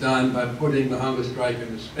 And it's done by putting the hunger striker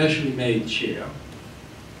in a specially made chair, a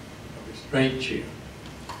restraint chair.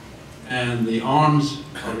 And the arms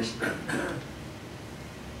are restrained.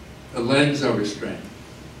 The legs are restrained.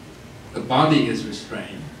 The body is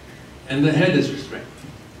restrained. And the head is restrained.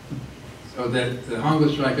 So that the hunger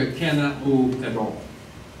striker cannot move at all.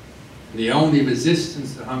 And the only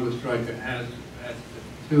resistance the hunger striker has to pass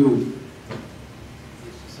the tube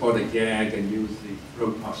is to sort of gag and use the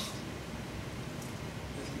throat muscles.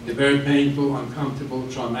 It's very painful, uncomfortable,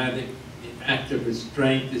 traumatic. The act of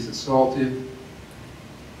restraint is assaultive.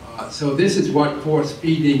 So this is what force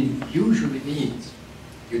feeding usually means.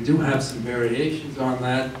 You do have some variations on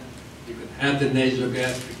that. You can have the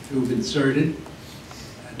nasogastric tube inserted,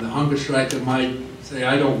 and the hunger striker might say,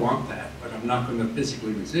 I don't want that, but I'm not going to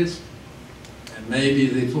physically resist. And maybe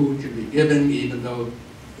the food can be given even though the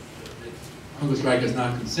hunger striker is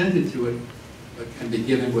not consented to it, but can be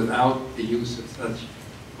given without the use of such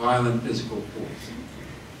violent physical force.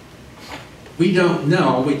 We don't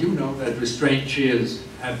know, we do know that restraint chairs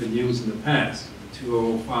have been used in the past, the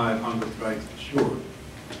 2005 hunger strikes for sure.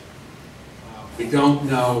 We don't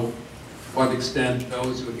know to what extent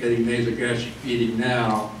those who are getting nasogastric feeding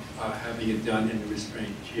now are having it done in a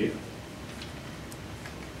restraint chair.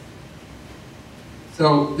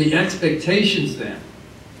 So the expectations then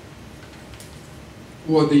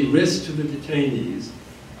for the risk to the detainees,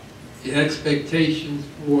 the expectations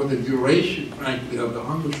for the duration, frankly, of the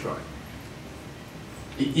hunger strike,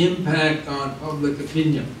 the impact on public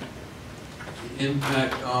opinion, the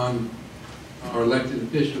impact on our elected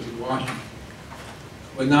officials in Washington.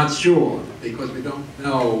 We're not sure because we don't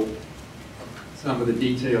know some of the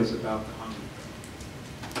details about the hunger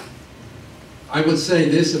strike. I would say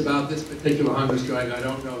this about this particular hunger strike. I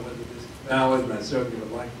don't know whether this is valid, and I certainly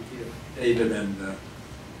would like to hear David and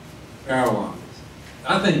Carol on this.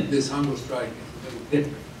 I think this hunger strike is a little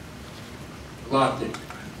different, a lot different.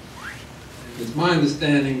 And it's my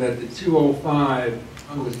understanding that the 2005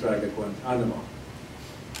 hunger strike at Guantanamo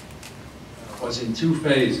was in two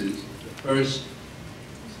phases. The first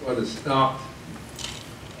sort of stopped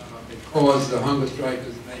because the hunger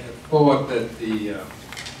strikers may have thought that the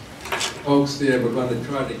folks there were going to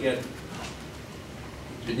try to get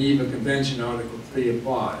the Geneva Convention Article 3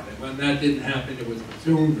 applied. And when that didn't happen, it was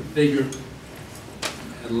presumed to figure.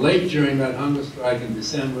 And late during that hunger strike in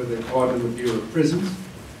December, they ordered the Bureau of Prisons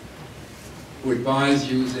to advise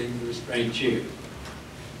using the restraint chair.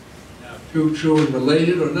 Now, true and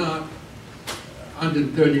related or not,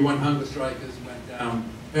 131 hunger strikers went down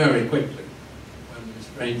very quickly when the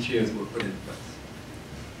restraint chairs were put in place.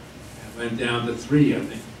 And went down to 3, I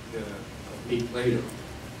think, a week later.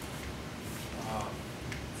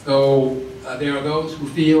 So there are those who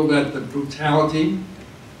feel that the brutality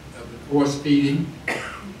of the force feeding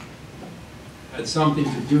had something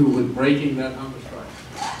to do with breaking that hunger strike.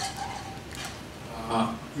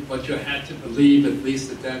 But you had to believe, at least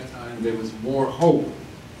at that time, there was more hope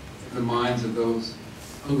in the minds of those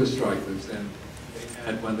hunger strikers than they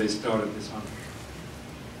had when they started this hunger.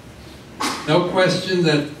 No question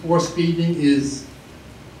that force feeding is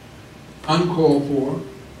uncalled for.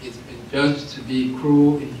 It's been judged to be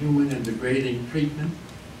cruel, inhuman, and degrading treatment,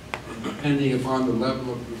 and depending upon the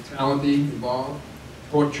level of brutality involved,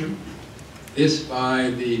 torture. This by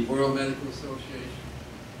the World Medical Association,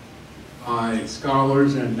 by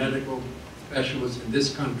scholars and medical specialists in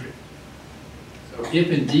this country. So if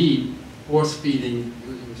indeed force feeding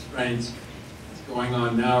using restraints is going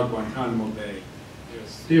on now at Guantanamo Bay, there are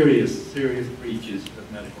serious, serious breaches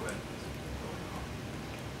of medical ethics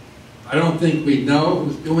going on. I don't think we know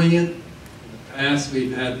who's doing it. In the past,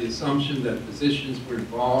 we've had the assumption that physicians were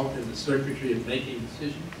involved in the circuitry of making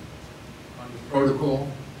decisions on the protocol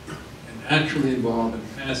and actually involved in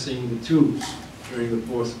passing the tubes during the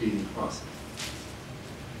force feeding process.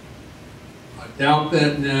 I doubt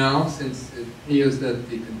that now, since it appears that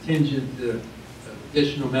the contingent of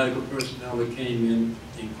additional medical personnel that came in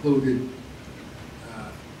included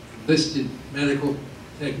enlisted medical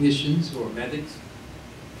technicians or medics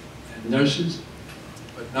and nurses,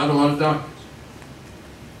 but not a lot of doctors.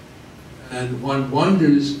 And one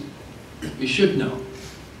wonders, we should know,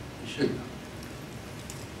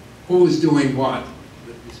 who is doing what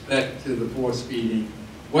with respect to the force feeding,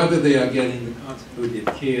 whether they are getting the continuity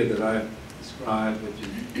of care that I've described, which is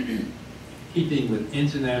in keeping with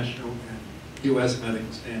international and U.S.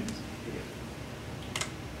 medical standards of care.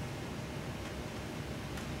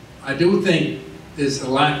 I do think there's a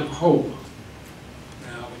lack of hope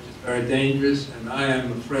now, which is very dangerous, and I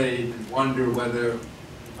am afraid and wonder whether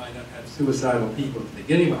we might not have suicidal people at the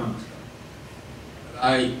beginning of a hunger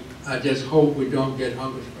strike. But I just hope we don't get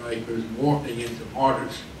hunger strikers morphing into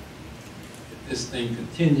martyrs if this thing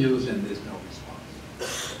continues and there's no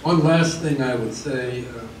response. One last thing I would say,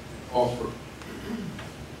 offer.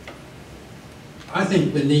 I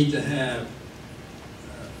think we need to have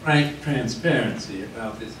frank transparency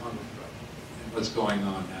about this hunger strike and what's going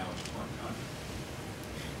on now in Guantanamo.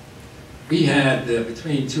 We had,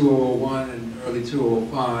 between 2001 and early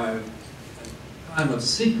 2005, a time of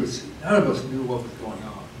secrecy. None of us knew what was going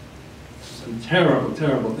on. Some terrible,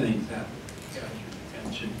 terrible things happened. Capture,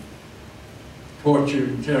 detention, torture,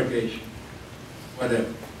 interrogation,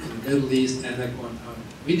 whatever. in the Middle East and at Guantanamo.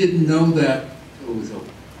 We didn't know that until it was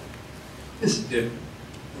over. This is different.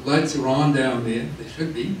 The lights are on down there. They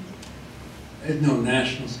should be. There's no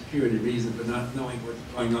national security reason for not knowing what's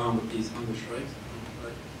going on with these hunger strikes.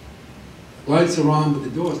 The lights are on, but the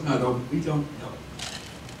door's not open. We don't know.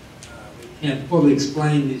 We can't fully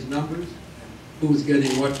explain these numbers and who's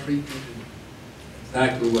getting what treatment and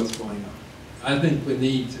exactly what's going on. I think we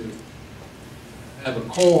need to have a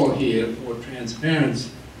call here for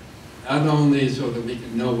transparency, not only so that we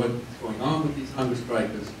can know what's going on with these hunger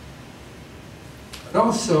strikers, but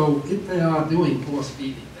also if they are doing force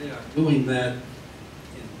feeding, they are doing that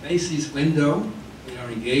in Macy's window, they are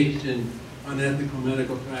engaged in unethical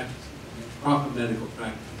medical practice, and improper medical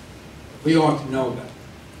practice. We ought to know that.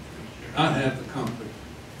 We should not have the comfort,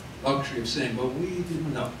 luxury of saying, well, we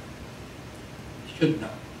didn't know. We should know.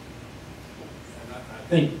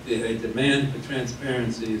 I think the demand for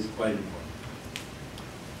transparency is quite important.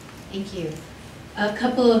 Thank you. A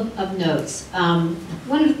couple of notes.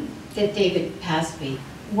 One that David passed me.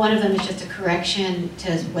 One of them is just a correction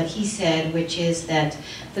to what he said, which is that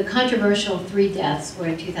the controversial 3 deaths were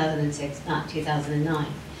in 2006, not 2009.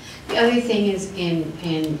 The other thing is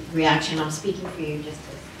in reaction, I'm speaking for you just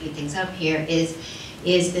to speed things up here, is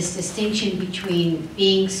this distinction between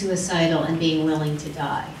being suicidal and being willing to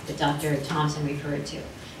die that Dr. Thomson referred to.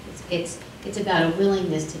 It's about a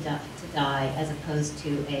willingness to die as opposed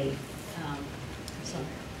to a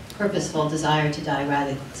purposeful desire to die,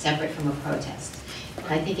 rather separate from a protest. And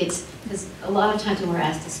I think it's, because a lot of times when we're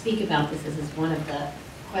asked to speak about this is one of the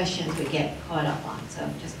questions we get caught up on, so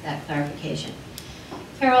just that clarification.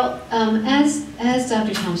 Carol, as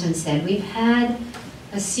Dr. Thomson said, we've had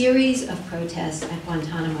a series of protests at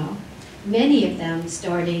Guantanamo, many of them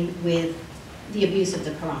starting with the abuse of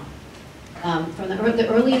the Quran. From the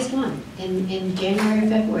earliest one, in January or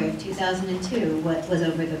February of 2002, what was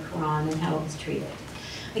over the Quran and how it was treated.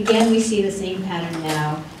 Again, we see the same pattern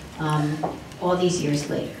now, all these years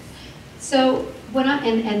later. So,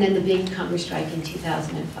 and then the big hunger strike in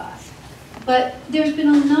 2005. But there's been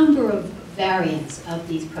a number of variants of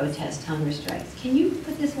these protest hunger strikes. Can you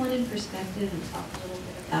put this one in perspective and talk a little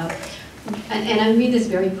bit about, and I mean this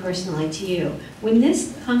very personally to you, when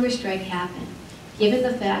this hunger strike happened, given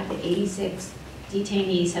the fact that 86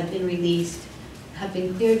 detainees have been released, have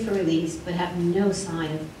been cleared for release, but have no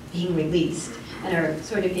sign of being released, and are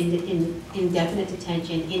sort of in indefinite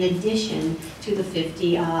detention, in addition to the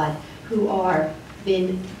 50-odd who are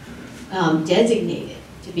been designated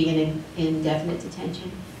to be in indefinite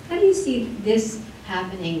detention. How do you see this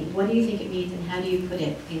happening? What do you think it means, and how do you put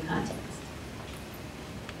it in context?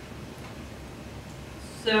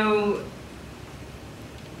 So,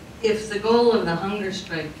 if the goal of the hunger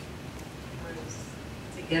strike was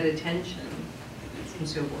to get attention, it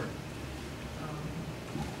seems to have worked.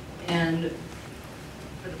 And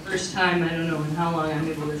for the first time, I don't know in how long, I'm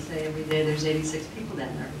able to say every day there's 86 people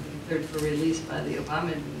down there who've been cleared for release by the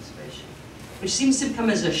Obama administration, which seems to come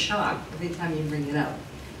as a shock every time you bring it up.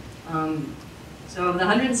 So of the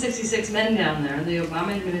 166 men down there, the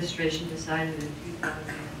Obama administration decided in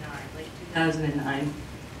 2009,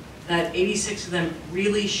 that 86 of them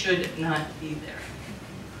really should not be there.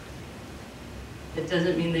 It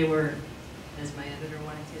doesn't mean they were, as my editor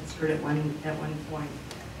wanted to insert at one point,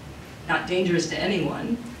 not dangerous to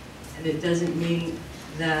anyone, and it doesn't mean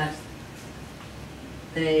that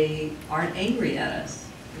they aren't angry at us.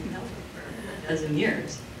 We've held it for a dozen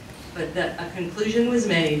years. But that a conclusion was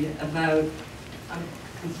made about,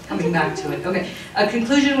 I'm coming back to it, okay. A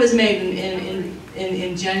conclusion was made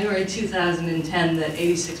in January 2010 that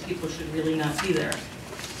 86 people should really not be there.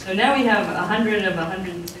 So now we have 100 of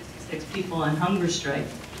 166 people on hunger strike.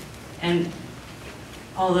 And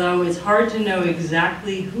although it's hard to know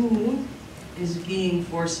exactly who is being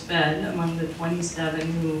force-fed among the 27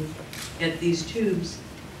 who got these tubes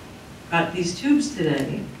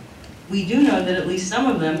today, we do know that at least some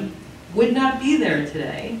of them would not be there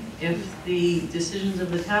today if the decisions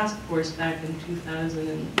of the task force back in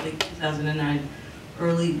late 2009,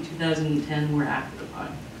 early 2010 were acted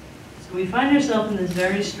upon. So we find ourselves in this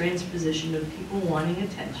very strange position of people wanting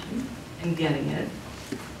attention and getting it.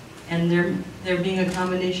 And there being a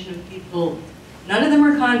combination of people, none of them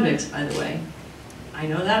are convicts, by the way. I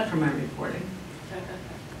know that from my reporting.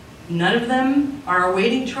 None of them are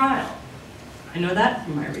awaiting trial. I know that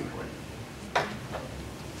from my reporting.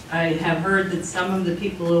 I have heard that some of the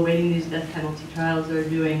people awaiting these death penalty trials are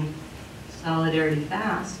doing solidarity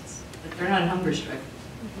fasts, but they're not hunger strike.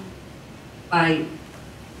 By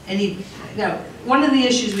any, now, one of the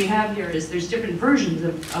issues we have here is there's different versions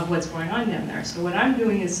of what's going on down there. So what I'm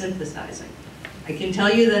doing is synthesizing. I can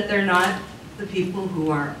tell you that they're not the people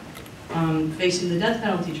who are facing the death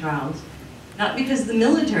penalty trials, not because the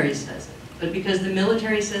military says it, but because the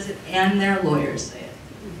military says it and their lawyers say it.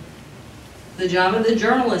 The job of the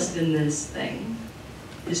journalist in this thing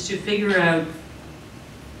is to figure out,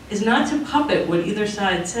 is not to puppet what either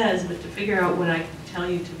side says, but to figure out what I can tell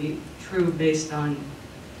you to be true based on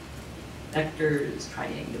vectors,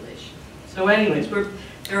 triangulation. So anyways,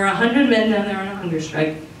 there are 100 men down there on a hunger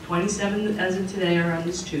strike. 27 as of today are on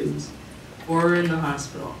these tubes, 4 are in the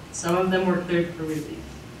hospital. Some of them were cleared for relief.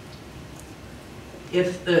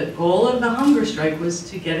 If the goal of the hunger strike was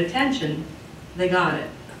to get attention, they got it.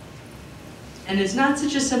 And it's not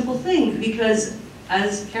such a simple thing because,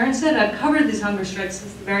 as Karen said, I've covered these hunger strikes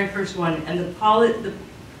since the very first one, and the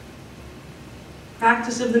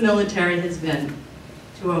practice of the military has been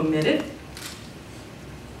to omit it,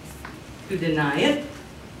 to deny it,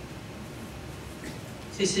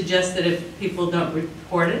 to suggest that if people don't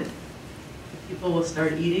report it, people will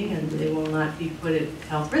start eating and they will not be put at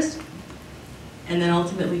health risk, and then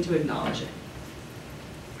ultimately to acknowledge it.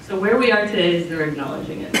 So where we are today is they're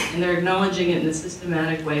acknowledging it, and they're acknowledging it in a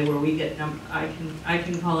systematic way where we get I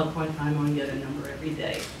can call up Guantanamo and get a number every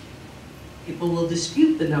day. People will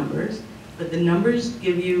dispute the numbers, but the numbers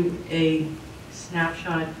give you a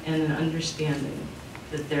snapshot and an understanding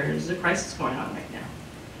that there is a crisis going on right now.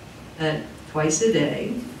 That twice a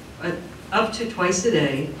day, up to twice a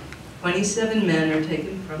day, 27 men are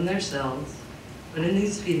taken from their cells, put in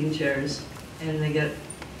these feeding chairs, and they get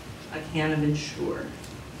a can of Ensure.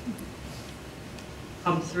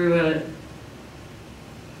 Pumped through a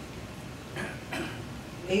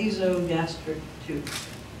nasogastric tube.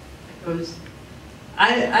 It goes,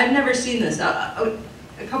 I've never seen this. A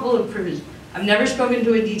couple of privileges. I've never spoken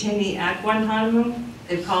to a detainee at Guantanamo.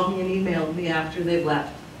 They've called me and emailed me after they've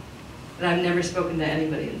left. But I've never spoken to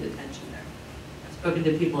anybody in detention there. I've spoken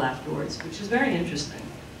to people afterwards, which is very interesting.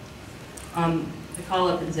 They call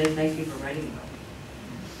up and say, thank you for writing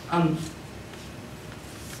about me.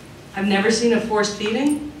 I've never seen a forced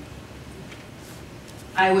feeding.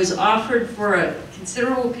 I was offered for a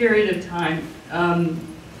considerable period of time, I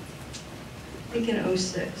think in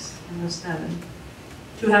 06 and 07,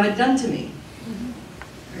 to have it done to me.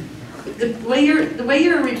 The way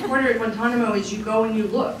you're a reporter at Guantanamo is you go and you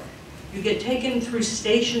look. You get taken through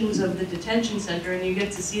stations of the detention center and you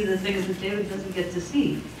get to see the things that David doesn't get to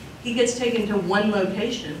see. He gets taken to one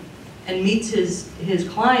location and meets his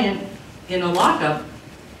client in a lockup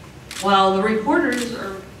while the reporters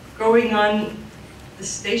are going on the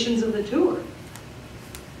stations of the tour.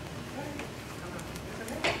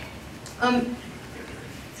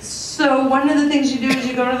 So one of the things you do is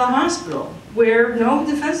you go to the hospital, where no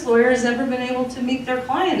defense lawyer has ever been able to meet their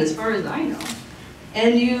client, as far as I know.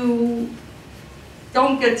 And you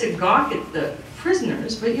don't get to gawk at the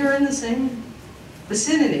prisoners, but you're in the same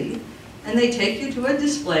vicinity. And they take you to a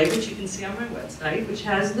display, which you can see on my website, which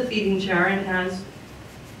has the feeding chair and has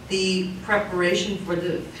the preparation for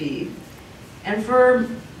the feed. And for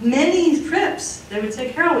many trips, they would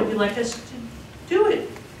say, Carol, would you like us to do it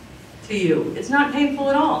to you? It's not painful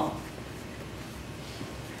at all.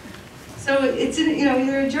 So it's,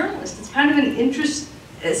 you're a journalist. It's kind of an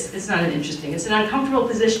it's not an interesting, it's an uncomfortable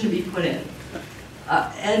position to be put in.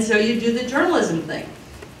 And so you do the journalism thing.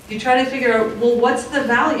 You try to figure out, well, what's the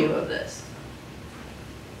value of this?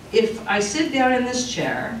 If I sit down in this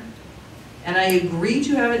chair and I agree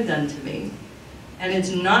to have it done to me, and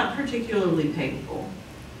it's not particularly painful,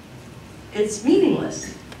 it's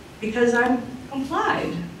meaningless because I'm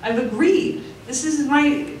complied. I've agreed. This is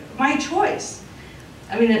my choice.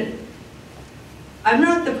 I mean, I'm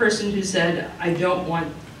not the person who said, I don't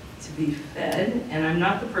want to be fed, and I'm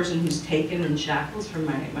not the person who's taken in shackles from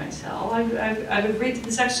my cell. I've agreed to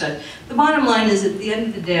this exercise. The bottom line is, at the end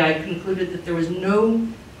of the day, I concluded that there was no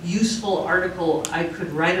useful article I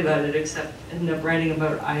could write about it except end up writing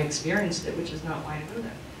about I experienced it, which is not why I go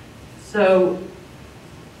there. So,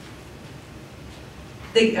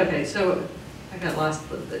 okay, so I got lost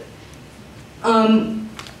a little bit.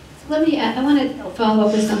 Let me, I want to follow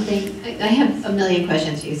up with something. I have a million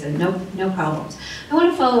questions for you, so no problems. I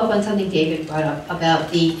want to follow up on something David brought up about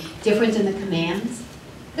the difference in the commands.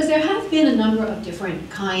 Because there have been a number of different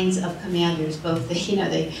kinds of commanders, both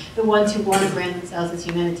the ones who want to brand themselves as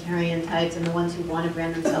humanitarian types and the ones who want to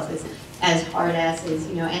brand themselves as hard asses,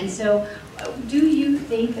 and so do you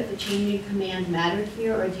think that the change in command mattered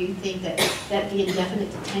here, or do you think that the indefinite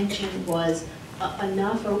detention was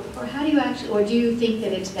enough, or how do you actually, or do you think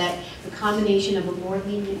that it's that the combination of a more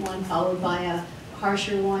lenient one followed by a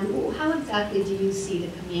harsher one? How exactly do you see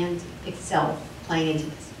the command itself playing into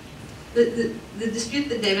this? The dispute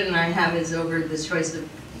that David and I have is over this choice of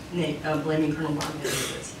blaming Colonel Bogdan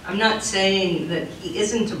for this. I'm not saying that he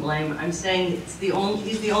isn't to blame. I'm saying he's the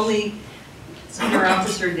only senior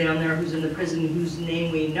officer down there who's in the prison whose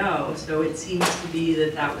name we know, so it seems to be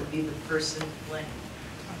that that would be the person to blame.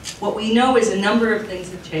 What we know is a number of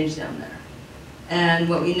things have changed down there. And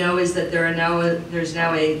what we know is that there's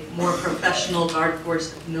now a more professional guard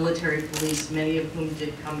force of military police, many of whom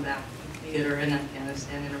did come back from theater in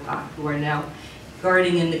Afghanistan and Iraq, who are now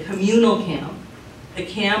guarding in the communal camp, the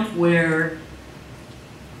camp where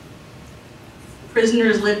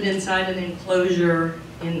prisoners lived inside an enclosure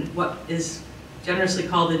in what is generously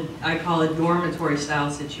called, I call a dormitory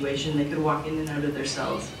style situation. They could walk in and out of their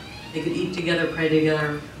cells. They could eat together, pray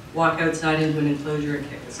together, walk outside into an enclosure and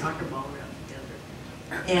kick a soccer ball around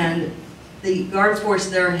together. And the guard force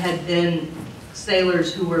there had been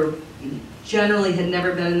sailors who were generally had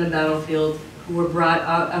never been in the battlefield, who were brought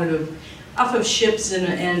off of ships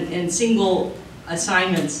and single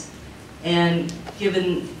assignments and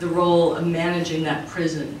given the role of managing that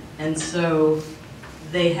prison. And so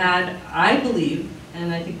they had, I believe,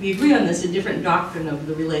 and I think we agree on this, a different doctrine of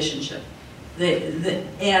the relationship.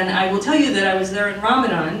 And I will tell you that I was there in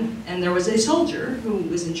Ramadan, and there was a soldier who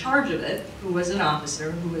was in charge of it, who was an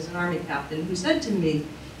officer, who was an army captain, who said to me,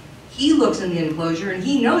 he looks in the enclosure and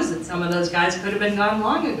he knows that some of those guys could have been gone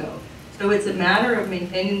long ago. So it's a matter of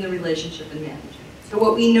maintaining the relationship and managing it. So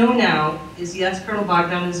what we know now is, yes, Colonel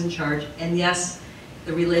Bogdan is in charge, and yes,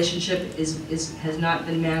 the relationship has not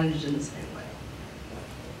been managed in the same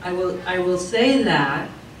way. I will say that,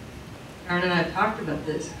 Karen and I have talked about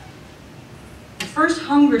this, the first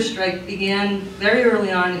hunger strike began very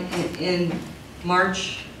early on in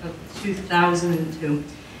March of 2002.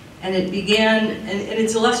 And it began, and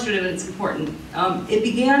it's illustrative and it's important, it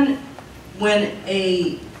began when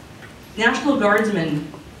a National Guardsman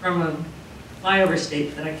from a flyover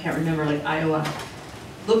state that I can't remember, like Iowa,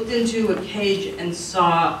 looked into a cage and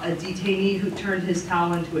saw a detainee who turned his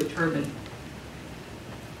towel into a turban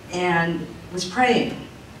and was praying.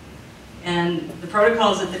 And the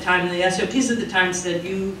protocols at the time, the SOPs at the time said,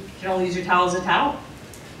 you can only use your towel as a towel.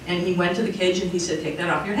 And he went to the cage and he said, take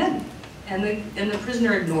that off your head. And the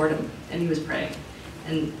prisoner ignored him, and he was praying.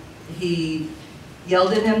 And he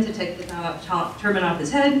yelled at him to take the turban off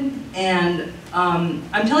his head. And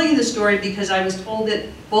I'm telling you this story because I was told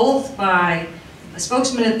it both by a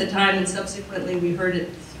spokesman at the time, and subsequently we heard it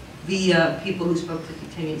via people who spoke to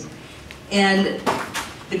detainees. And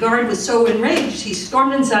the guard was so enraged, he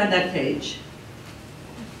stormed inside that cage,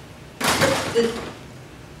 took the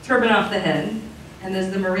turban off the head, and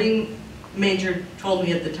as the Marine Major told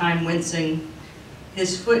me at the time, wincing,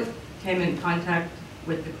 his foot came in contact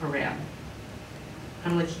with the Koran.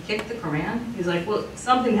 I'm like, he kicked the Koran? He's like, well,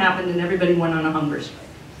 something happened and everybody went on a hunger strike.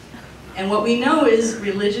 And what we know is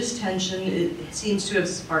religious tension, it seems to have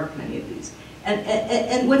sparked many of these.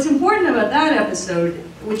 And what's important about that episode,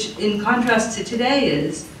 which in contrast to today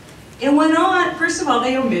is, it went on, first of all,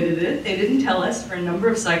 they omitted it. They didn't tell us for a number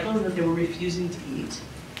of cycles that they were refusing to eat.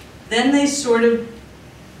 Then they sort of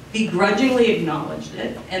begrudgingly acknowledged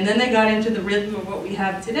it, and then they got into the rhythm of what we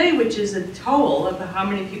have today, which is a toll of how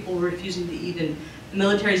many people were refusing to eat, and the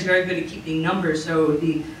military is very good at keeping numbers, so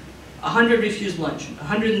the 100 refused lunch,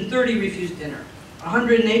 130 refused dinner,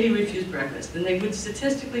 180 refused breakfast, and they would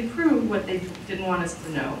statistically prove what they didn't want us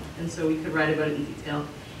to know, and so we could write about it in detail.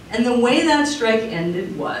 And the way that strike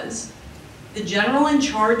ended was, the general in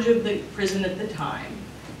charge of the prison at the time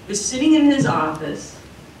was sitting in his office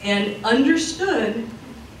and understood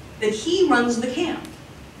that he runs the camp.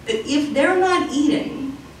 That if they're not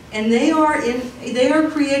eating and they are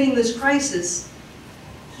creating this crisis,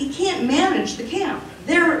 he can't manage the camp.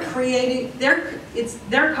 They're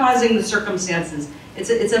causing the circumstances.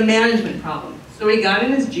 It's a management problem. So he got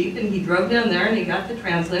in his Jeep and he drove down there and he got the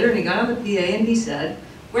translator and he got on the PA and he said,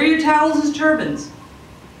 "Where are your towels as turbans?"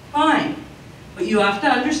 Fine. But you have to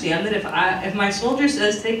understand that if my soldier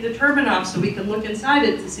says, take the turban off so we can look inside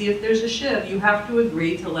it to see if there's a shiv, you have to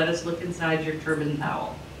agree to let us look inside your turban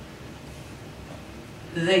towel.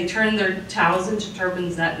 They turned their towels into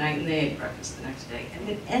turbans that night and they ate breakfast the next day, and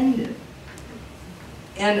it ended.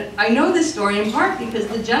 And I know this story in part because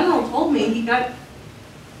the general told me he got,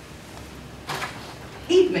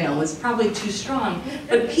 hate mail is probably too strong,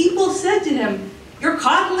 but people said to him, "You're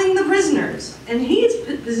coddling the prisoners." And his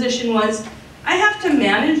position was, I have to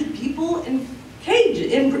manage people in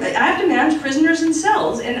cages. I have to manage prisoners in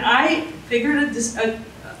cells, and I figured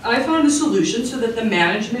I found a solution so that the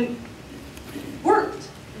management worked.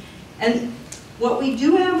 And what we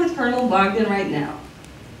do have with Colonel Bogdan right now,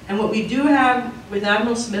 and what we do have with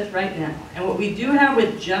Admiral Smith right now, and what we do have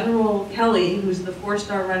with General Kelly, who's the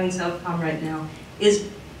 4-star running Southcom right now, is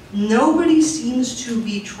nobody seems to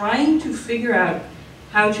be trying to figure out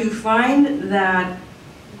how to find that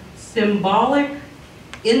symbolic,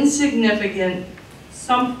 insignificant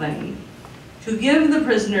something to give the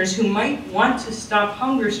prisoners who might want to stop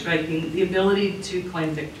hunger striking the ability to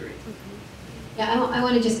claim victory. Yeah, I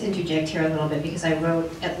want to just interject here a little bit because I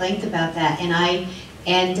wrote at length about that,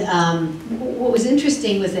 what was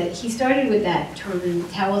interesting was that he started with that turban,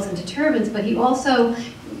 towels into turbans, but he also,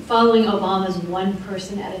 following Obama's one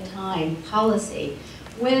person at a time policy,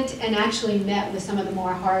 went and actually met with some of the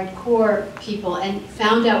more hardcore people and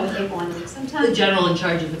found out what they wanted. Sometimes The general in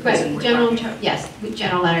charge of the prison. right, general in charge, yes, with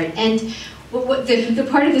General Leonard. And the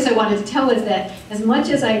part of this I wanted to tell was that as much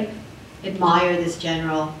as I admire this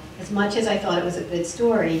general, as much as I thought it was a good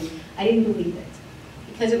story, I didn't believe it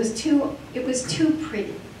because it was too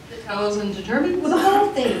pretty. The towels and turbans? Well, the whole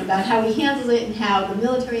thing about how he handled it and how the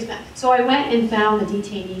military's back. So I went and found the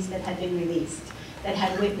detainees that had been released, that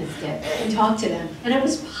had witnessed it, and talked to them. And I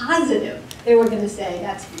was positive they were going to say,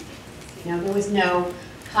 that's ridiculous. You know, there was no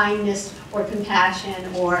kindness or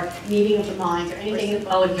compassion or meeting of the minds or anything. Or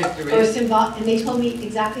symbolic victory. And they told me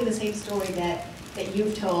exactly the same story that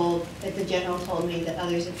you've told, that the general told me, that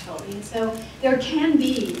others have told me. And so there can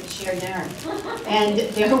be a shared narrative. And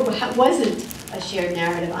there wasn't a shared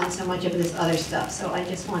narrative on so much of this other stuff. So I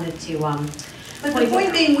just wanted to But the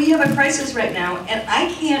point being, we have a crisis right now, and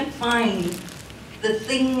I can't find the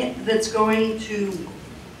thing that's going to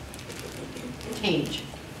change.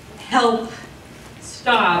 help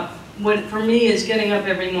stop what for me is getting up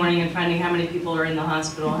every morning and finding how many people are in the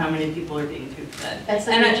hospital, how many people are being tube fed. That's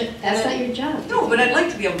not your job. No, but I'd like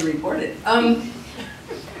to be able to report it.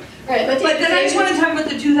 Right, but then I just want to talk about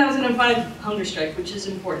the 2005 hunger strike, which is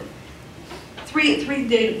important. Three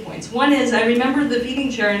data points. One is I remember the feeding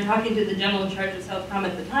chair and talking to the general in charge of Southcom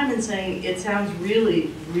at the time and saying, it sounds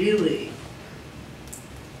really, really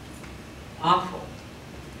awful.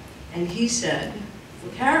 And he said,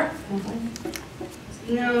 well, Carol,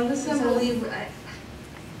 no, this I believe,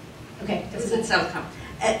 Okay. it was at Southcom.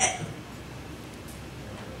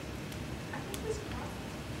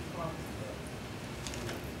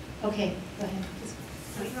 Okay, go ahead.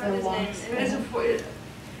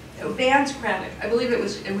 Vance Craddock. I believe it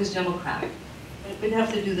was General Craddock. We'd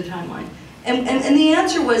have to do the timeline. And the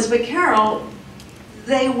answer was, but Carol,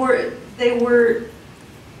 they were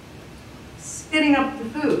spitting up the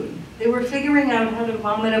food. They were figuring out how to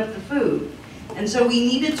vomit up the food. And so we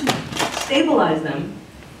needed to stabilize them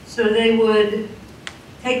so they would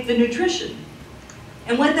take the nutrition.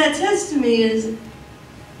 And what that says to me is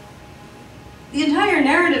the entire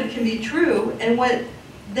narrative can be true, and what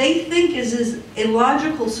they think is a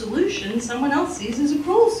logical solution, someone else sees as a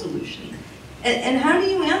cruel solution. And how do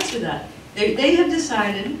you answer that? They have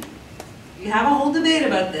decided, you have a whole debate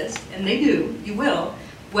about this, and they do, you will,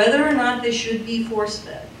 whether or not they should be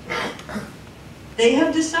force-fed. They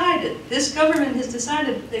have decided, this government has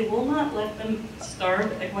decided that they will not let them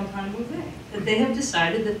starve at Guantanamo Bay. That they have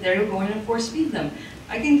decided that they're going to force-feed them.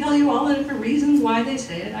 I can tell you all the different reasons why they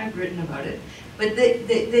say it, I've written about it, but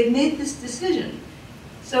they've made this decision.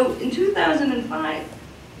 So in 2005,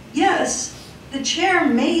 yes, the chair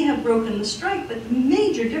may have broken the strike, but the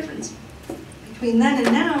major difference between then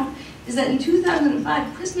and now is that in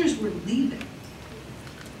 2005, prisoners were leaving.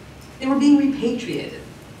 They were being repatriated.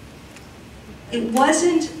 It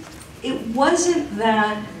wasn't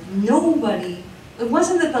that it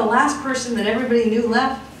wasn't that the last person that everybody knew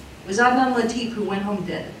left was Adnan Latif, who went home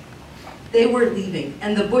dead. They were leaving,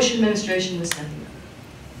 and the Bush administration was sending them.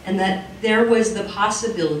 And that there was the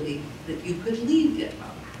possibility that you could leave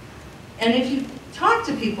Vietnam. And if you talk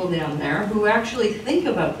to people down there who actually think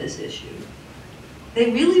about this issue, they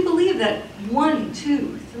really believe that 1,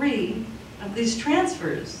 2, 3 of these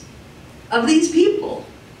transfers of these people,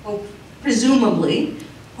 presumably,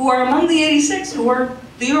 who are among the 86 who are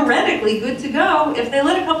theoretically good to go, if they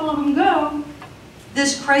let a couple of them go,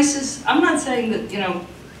 this crisis, I'm not saying that,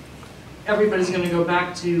 everybody's going to go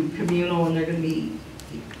back to communal and they're going to be,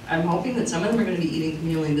 I'm hoping that some of them are going to be eating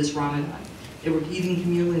communally this Ramadan. They were eating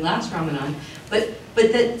communally last Ramadan. But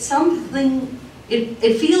that something,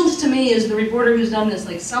 it feels to me as the reporter who's done this,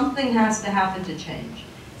 like something has to happen to change.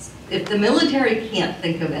 If the military can't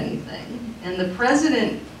think of anything, and the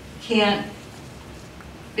president can't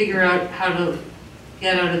figure out how to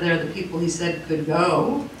get out of there the people he said could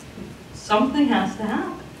go, something has to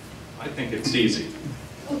happen. I think it's easy.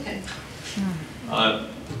 Okay.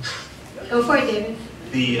 Go for it, David.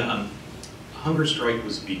 The hunger strike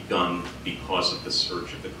was begun because of the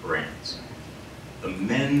search of the Korans. The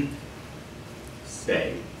men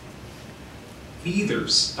say, either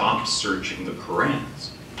stop searching the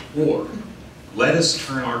Korans, or let us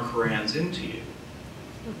turn our Korans into you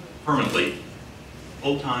permanently,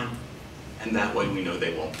 full time, and that way we know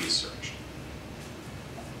they won't be searched.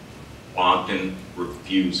 Ogden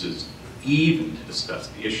refuses even to discuss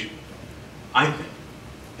the issue. I think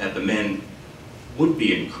that the men would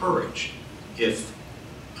be encouraged if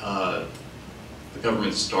the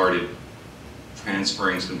government started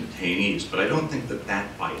transferring some detainees, but I don't think that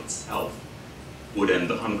that by itself would end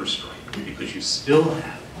the hunger strike, because you still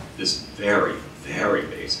have this very, very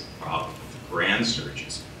basic problem with the Koran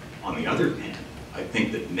searches. On the other hand, I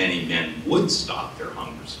think that many men would stop their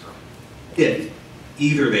hunger strike if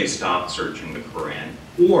either they stopped searching the Koran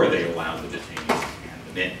or they allowed the detainees to hand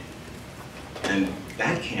them in. And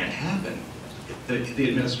that can't happen if the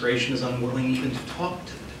administration is unwilling even to talk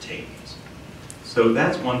to the detainees. So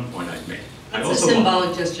that's one point I'd make. That's a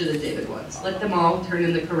symbolic gesture that David wants. Let them all turn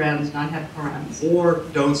in the Korans, not have Korans. Or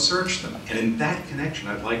don't search them. And in that connection,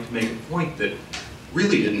 I'd like to make a point that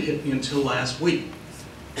really didn't hit me until last week.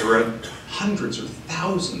 There are hundreds or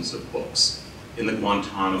thousands of books in the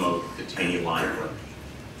Guantanamo detainee library.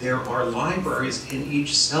 There are libraries in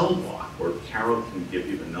each cell block, where Carol can give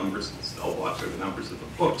you the numbers of the cell blocks or the numbers of the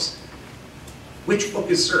books. Which book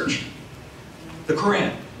is searched? The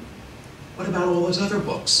Koran. What about all those other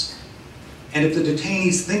books? And if the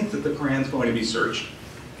detainees think that the Koran's going to be searched,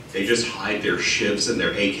 they just hide their shivs and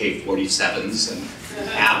their AK-47s and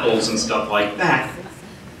apples and stuff like that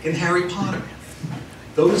in Harry Potter.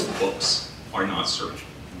 Those books are not searched.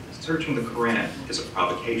 Searching the Koran is a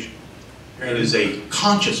provocation. It is a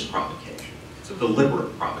conscious provocation. It's a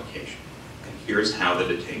deliberate provocation. And here's how the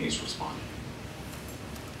detainees responded.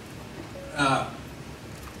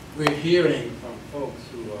 We're hearing from folks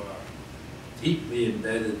who are deeply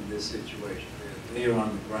embedded in this situation. They're there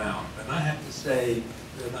on the ground. And I have to say,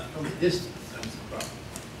 from a distance, I'm surprised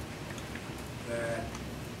that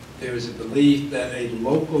there is a belief that a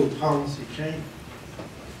local policy change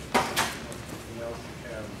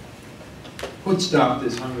could stop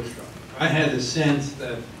this hunger strike. I had a sense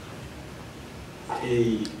that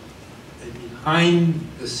a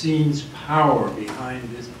behind-the-scenes power behind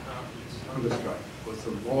this hunger strike was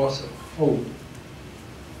the loss of hope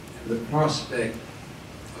and the prospect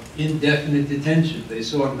of indefinite detention. They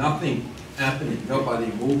saw nothing happening,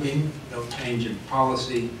 nobody moving, no change in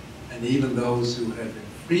policy, and even those who had been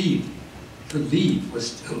freed to leave were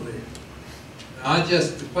still there. Now,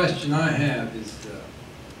 the question I have is,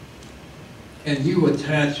 can you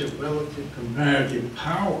attach a relative comparative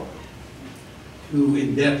power to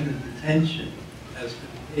indefinite detention as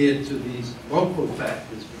compared to these local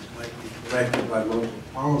factors which might be corrected by local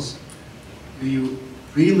policy? Do you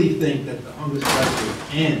really think that the hunger strike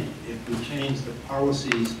would end if we changed the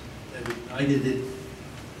policies that ignited it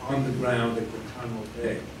on the ground at Guantanamo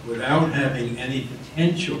Bay without having any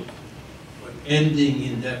potential for ending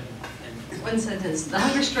indefinite detention? One sentence, the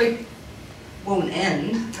hunger strike won't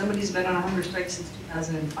end. Somebody's been on a hunger strike since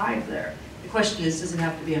 2005 there. The question is, does it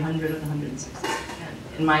have to be 100 or 160?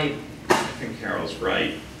 In my... I think Carol's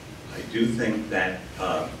right. I do think that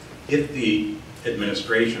if the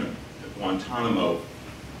administration of Guantanamo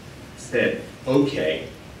said, okay,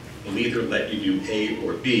 we'll either let you do A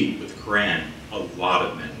or B with the Koran, a lot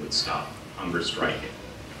of men would stop hunger striking.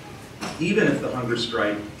 Even if the hunger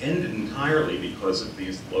strike ended entirely because of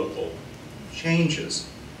these local changes,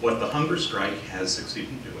 what the hunger strike has succeeded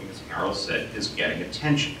in doing, as Carol said, is getting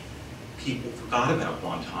attention. People forgot about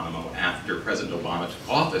Guantanamo after President Obama took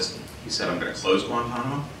office. He said, I'm going to close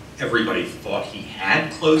Guantanamo. Everybody thought he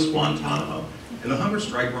had closed Guantanamo. And the hunger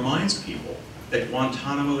strike reminds people that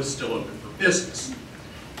Guantanamo is still open for business.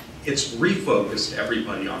 It's refocused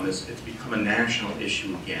everybody on this. It's become a national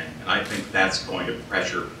issue again. And I think that's going to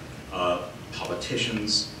pressure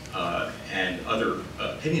politicians and other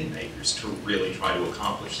opinion makers to really try to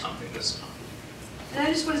accomplish something this time. And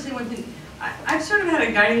I just want to say one thing. I've sort of had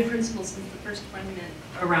a guiding principle since the first 20 men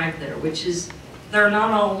arrived there, which is they're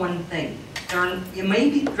not all one thing. You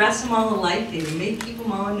may dress them all alike, and you may keep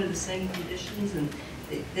them all under the same conditions, and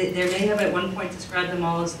they may have at one point described them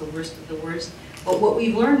all as the worst of the worst. But what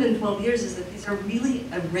we've learned in 12 years is that these are really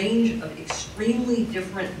a range of extremely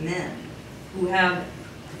different men who have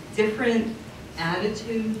different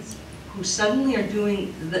attitudes, who suddenly are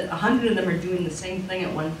doing, 100 of them are doing the same thing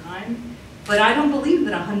at one time. But I don't believe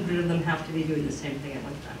that 100 of them have to be doing the same thing at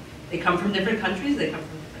one time. They come from different countries, they come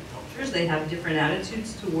from different cultures, they have different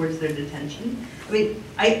attitudes towards their detention. I mean,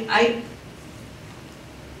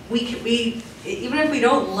 even if we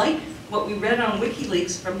don't like what we read on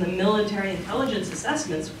WikiLeaks from the military intelligence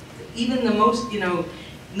assessments, even the most,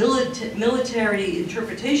 military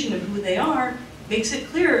interpretation of who they are makes it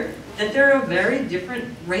clear that there are a very different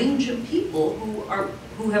range of people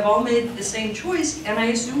who have all made the same choice, and I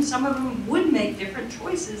assume some of them would make different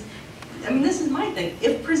choices. I mean, this is my thing.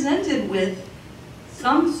 If presented with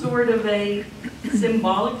some sort of a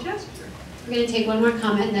symbolic gesture. We're going to take one more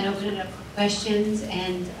comment and then open it up for questions,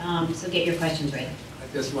 and so get your questions ready.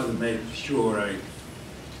 I just want to make sure I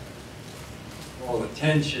call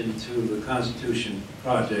attention to the Constitution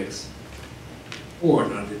Project's report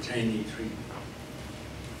on detainee treatment.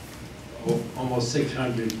 Almost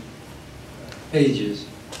 600 pages.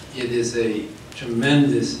 It is a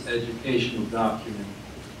tremendous educational document,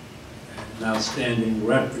 an outstanding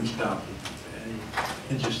reference document for any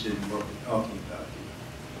interested in what we're talking about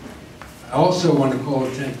here. I also want to call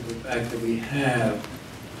attention to the fact that we have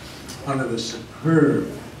one of the superb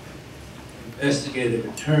investigative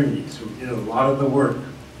attorneys who did a lot of the work,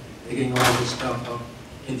 digging all this stuff up,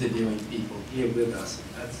 interviewing people here with us.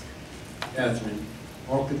 And that's Catherine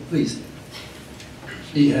Orchid-Pleaston.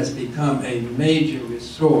 She has become a major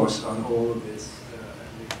resource on all of this.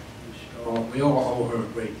 We all owe her a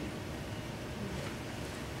great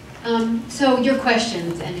deal. So your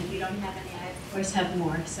questions, and if you don't have any, I of course have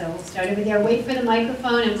more. So we'll start over there. Wait for the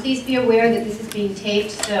microphone, and please be aware that this is being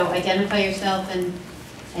taped, so identify yourself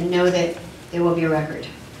and know that there will be a record.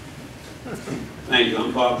 Thank you.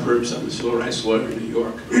 I'm Bob Herbst. I'm a civil rights lawyer in New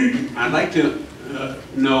York. I'd like to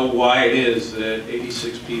know why it is that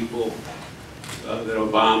 86 people that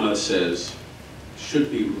Obama says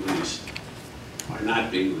should be released are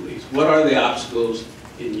not being released. What are the obstacles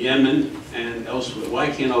in Yemen and elsewhere? Why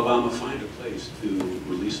can't Obama find a place to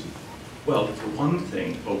release them? Well, for one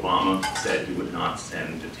thing, Obama said he would not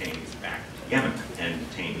send detainees back to Yemen, and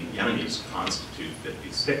Yemenis constitute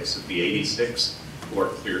 56 of the 86 who are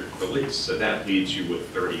cleared for release, so that leaves you with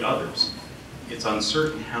 30 others. It's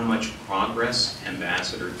uncertain how much progress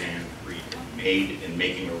Ambassador Dan Friedman made in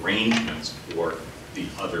making arrangements for the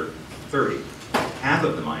other 30. Half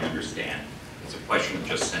of them, I understand, it's a question of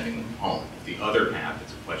just sending them home. The other half,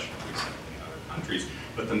 it's a question of resettling in other countries.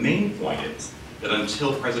 But the main point is that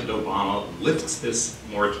until President Obama lifts this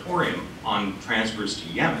moratorium on transfers to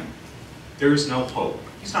Yemen, there is no hope.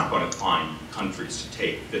 He's not going to find countries to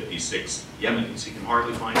take 56 Yemenis. He can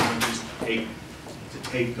hardly find countries to take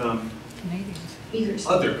Uyghurs.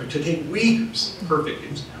 To take Uyghurs, perfect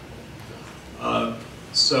example.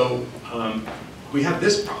 We have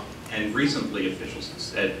this problem, and recently officials have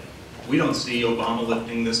said, we don't see Obama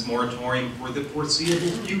lifting this moratorium for the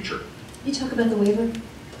foreseeable future. You talk about the waiver?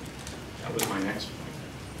 That was my next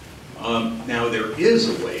point. Now, there is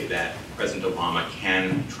a way that President Obama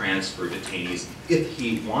can transfer detainees if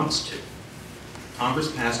he wants to.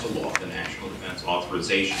 Congress passed a law, the National Defense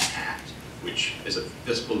Authorization Act, which is a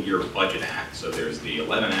fiscal year budget act. So there's the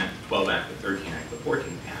 11 Act, the 12 Act, the 13 Act, the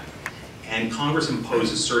 14 Act. And Congress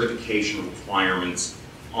imposes certification requirements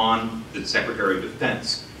on the Secretary of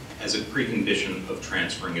Defense as a precondition of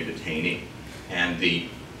transferring a detainee. And the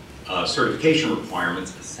certification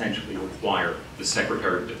requirements essentially require the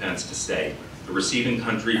Secretary of Defense to say, the receiving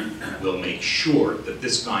country will make sure that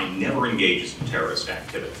this guy never engages in terrorist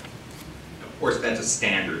activity. Of course, that's a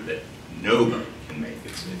standard that nobody can make.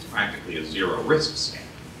 It's practically a zero-risk standard.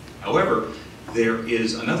 However, there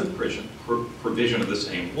is another provision of the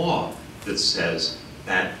same law that says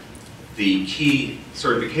that the key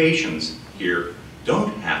certifications here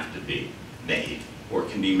don't have to be made, or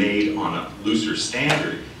can be made on a looser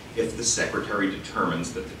standard if the Secretary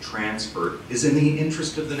determines that the transfer is in the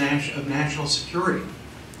interest of national security.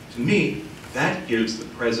 To me, that gives the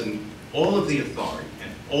President all of the authority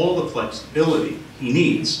and all the flexibility he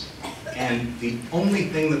needs. And the only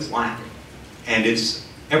thing that's lacking, and it's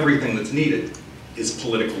everything that's needed, is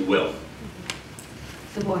political will.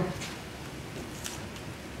 Gabor.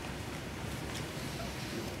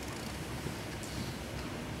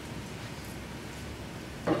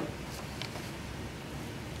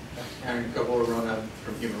 Karen Greenberg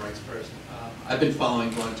from Human Rights First. I've been following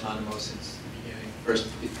Guantanamo since the beginning, first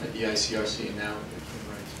at the ICRC and now at Human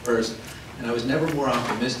Rights First. And I was never more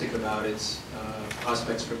optimistic about its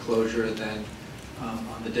prospects for closure than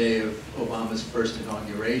on the day of Obama's first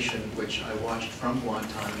inauguration, which I watched from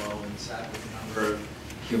Guantanamo and sat with a number of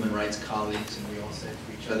human rights colleagues, and we all said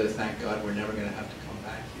to each other, thank God we're never going to have to come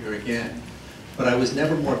back here again. But I was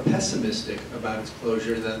never more pessimistic about its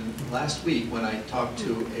closure than last week when I talked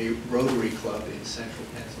to a Rotary Club in central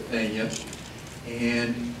Pennsylvania.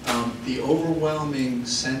 And the overwhelming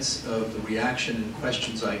sense of the reaction and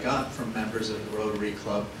questions I got from members of the Rotary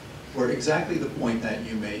Club were exactly the point that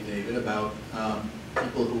you made, David, about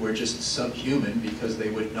people who were just subhuman because they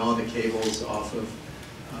would gnaw the cables off of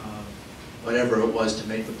whatever it was to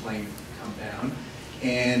make the plane come down.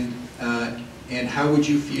 And And how would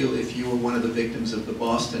you feel if you were one of the victims of the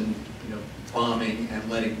Boston, bombing and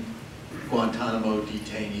letting Guantanamo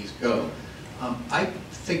detainees go? I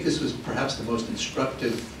think this was perhaps the most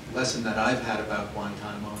instructive lesson that I've had about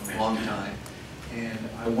Guantanamo in a long time. And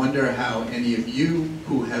I wonder how any of you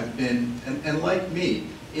who have been, and like me,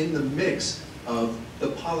 in the mix of the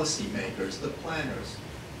policymakers, the planners,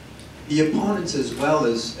 the opponents as well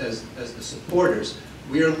as the supporters,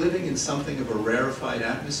 we are living in something of a rarefied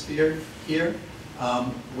atmosphere here,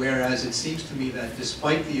 whereas it seems to me that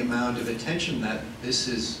despite the amount of attention that this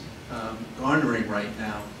is garnering right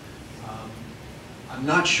now, I'm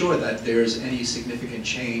not sure that there's any significant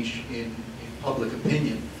change in public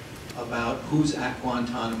opinion about who's at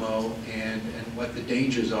Guantanamo and what the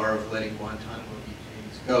dangers are of letting Guantanamo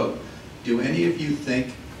detainees go. Do any of you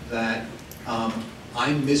think that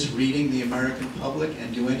I'm misreading the American public,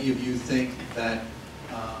 and do any of you think that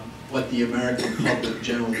what the American public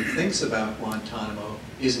generally thinks about Guantanamo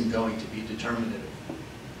isn't going to be determinative?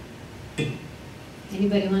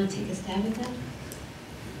 Anybody want to take a stab at that?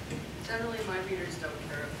 Generally, my readers don't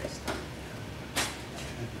care if they start.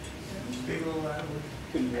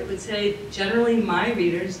 I would say generally my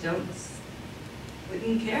readers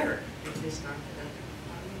wouldn't care if they start to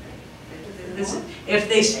death. If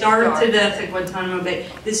they starve to death at Guantanamo Bay,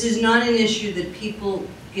 this is not an issue that people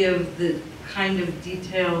give the kind of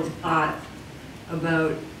detailed thought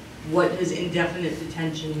about what does indefinite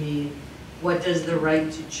detention mean, what does the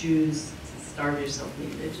right to choose to starve yourself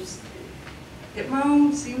mean. It just,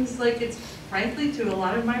 Gitmo seems like it's, frankly, to a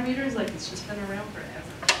lot of my readers, like it's just been around forever.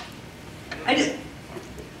 I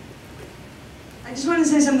just want to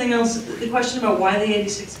say something else, the question about why the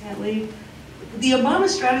 86 can't leave. The Obama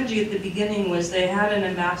strategy at the beginning was they had an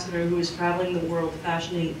ambassador who was traveling the world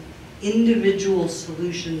fashioning individual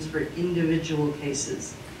solutions for individual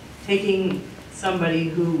cases. Taking somebody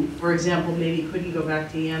who, for example, maybe couldn't go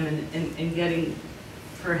back to Yemen and getting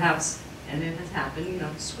perhaps, and it has happened,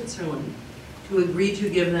 Switzerland, to agree to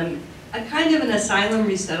give them a kind of an asylum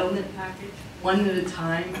resettlement package, one at a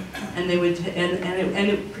time, and they would,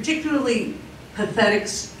 and particularly pathetic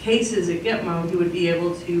cases at Gitmo, he would be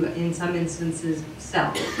able to, in some instances,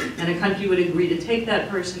 sell. And a country would agree to take that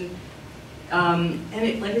person.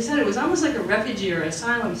 Like I said, it was almost like a refugee or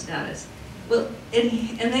asylum status. Well,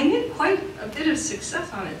 and they made quite a bit of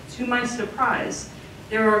success on it, to my surprise.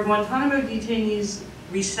 There are Guantanamo detainees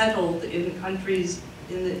resettled in countries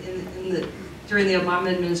during the Obama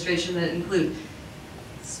administration that include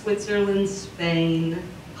Switzerland, Spain,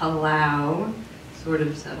 Palau, sort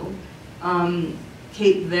of settled,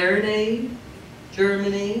 Cape Verde,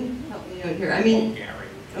 Germany, help me out here. I mean, Bulgaria.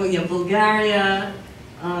 Oh yeah, Bulgaria,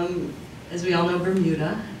 as we all know,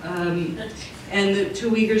 Bermuda. And the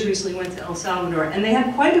two Uyghurs recently went to El Salvador, and they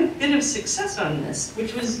had quite a bit of success on this,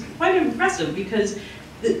 which was quite impressive because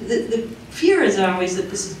the fear is always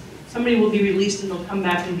that somebody will be released and they'll come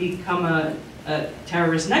back and become a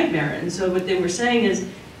terrorist nightmare. And so what they were saying is,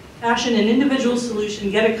 fashion an individual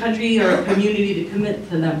solution, get a country or a community to commit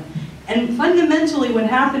to them. And fundamentally what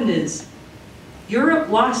happened is, Europe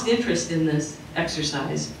lost interest in this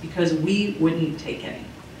exercise because we wouldn't take any.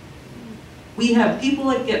 We have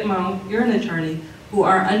people at Gitmo, you're an attorney, who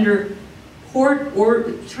are under court,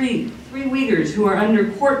 or three Uyghurs who are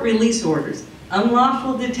under court release orders,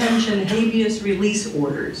 unlawful detention, habeas release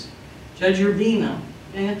orders, Judge Urbina.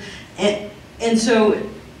 And so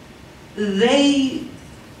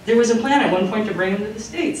there was a plan at one point to bring them to the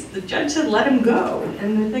States. The judge said, let them go.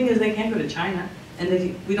 And the thing is, they can't go to China.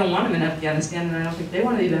 And we don't want them in Afghanistan, and I don't think they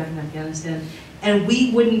want to be back in Afghanistan. And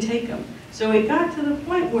we wouldn't take them. So it got to the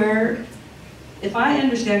point where, if I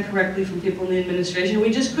understand correctly from people in the administration,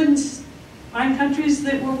 we just couldn't find countries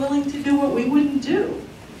that were willing to do what we wouldn't do.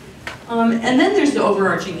 And then there's the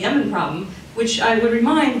overarching Yemen problem, which I would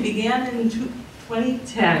remind began in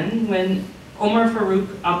 2010 when Omar Farouk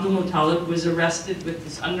Abdul-Muttalib was arrested with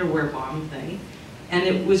this underwear bomb thing.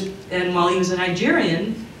 And while he was a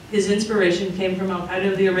Nigerian, his inspiration came from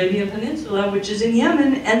Al-Qaeda of the Arabian Peninsula, which is in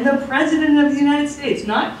Yemen, and the President of the United States,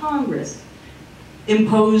 not Congress,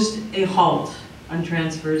 imposed a halt on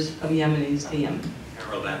transfers of Yemenis to Yemen.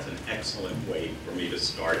 Carol, that's an excellent way for me to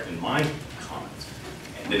start in my comments.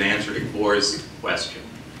 And in answer to Gore's question,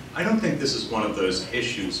 I don't think this is one of those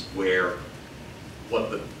issues where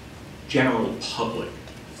what the general public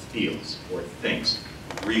feels or thinks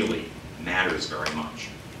really matters very much.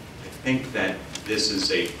 I think that this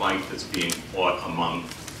is a fight that's being fought among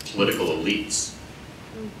political elites.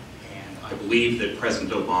 And I believe that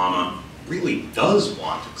President Obama really does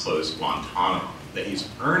want to close Guantanamo, that he's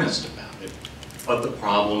earnest about it, but the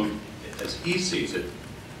problem, as he sees it,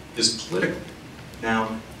 is political.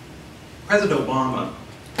 Now, President Obama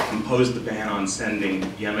imposed the ban on sending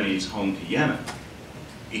Yemenis home to Yemen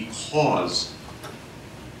because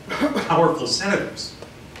powerful senators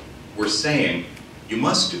were saying, you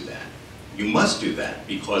must do that. You must do that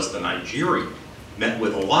because the Nigerian met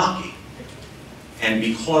with Alaki, and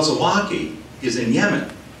because Alaki is in Yemen,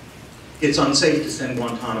 it's unsafe to send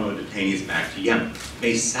Guantanamo detainees back to Yemen. It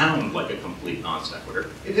may sound like a complete non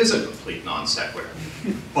sequitur. It is a complete non sequitur.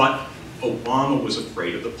 But Obama was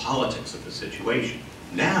afraid of the politics of the situation.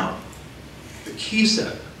 Now, the key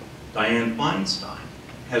senator, Dianne Feinstein,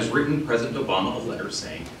 has written President Obama a letter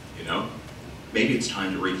saying, you know, maybe it's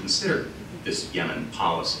time to reconsider this Yemen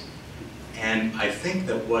policy. And I think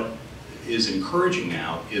that what is encouraging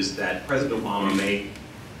now is that President Obama may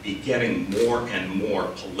be getting more and more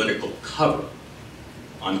political cover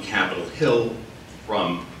on Capitol Hill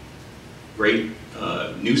from great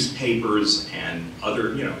newspapers and other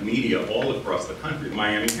media all across the country. The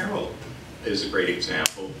Miami Herald is a great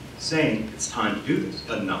example, saying it's time to do this.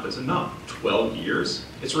 Enough is enough. 12 years,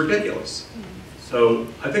 it's ridiculous. So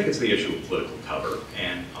I think it's the issue of political cover,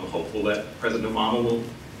 and I'm hopeful that President Obama will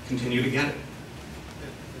continue to get it.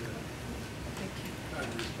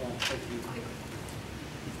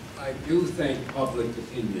 I do think public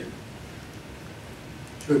opinion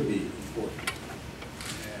should be important.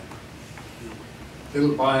 And the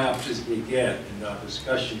little biopsies we get in our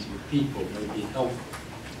discussions with people may be helpful.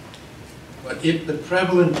 But if the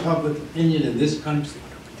prevalent public opinion in this country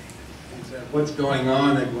is that what's going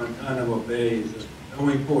on at Guantanamo Bay is of no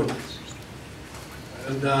importance, let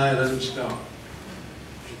them die, let them starve.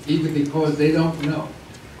 It's either because they don't know.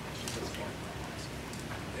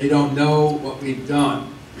 They don't know what we've done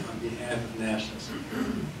on behalf of national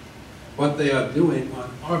security, what they are doing on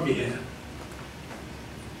our behalf.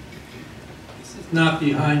 This is not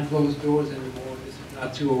behind closed doors anymore. This is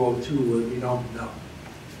not 2002 where we don't know.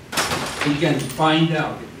 We can find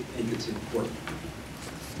out if we think it's important.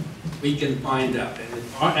 We can find out. And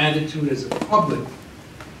if our attitude as a public,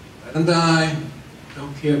 let them die,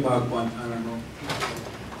 don't care about Guantanamo.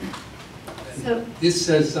 So, this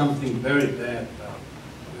says something very bad about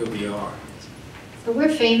where we are. so we're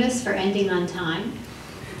famous for ending on time.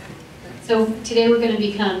 So today we're going to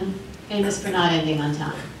become famous for not ending on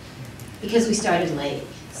time because we started late.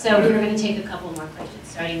 So we're going to take a couple more questions,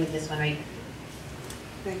 starting with this one right here.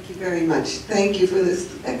 Thank you very much. Thank you for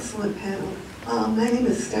this excellent panel. My name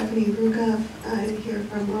is Stephanie Rugoff. I'm here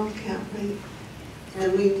from World Can't Wait.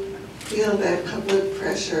 And we feel that public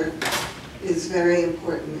pressure is very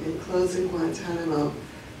important in closing Guantanamo.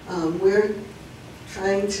 We're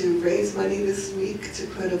trying to raise money this week to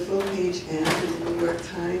put a full-page ad in the New York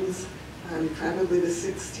Times on probably the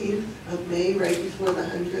 16th of May, right before the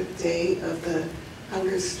 100th day of the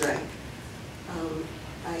hunger strike.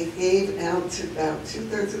 I gave out to about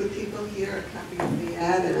 2/3 of the people here a copy of the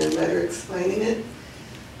ad and a letter explaining it.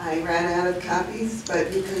 I ran out of copies,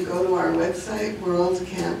 but you can go to our website,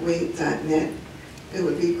 worldcan'twait.net. It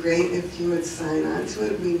would be great if you would sign on to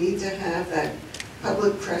it. We need to have that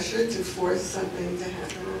public pressure to force something to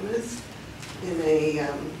happen on this in a,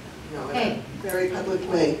 in a very public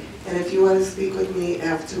way. And if you want to speak with me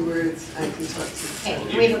afterwards, I can talk to you.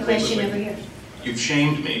 Okay, we have a question over here. You've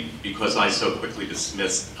shamed me because I so quickly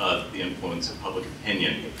dismissed the influence of public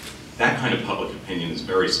opinion. That kind of public opinion is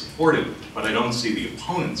very supportive, but I don't see the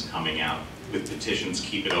opponents coming out with petitions,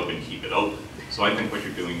 keep it open, keep it open. So I think what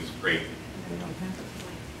you're doing is great.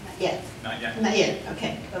 Not yet. Not yet. Not yet,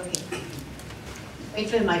 okay, okay. Wait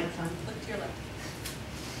for the microphone. Look to your left.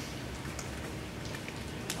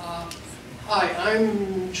 Hi,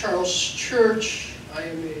 I'm Charles Church. I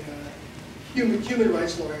am a human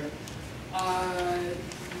rights lawyer.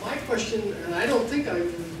 My question, and I don't think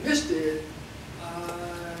I've missed it,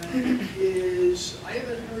 is I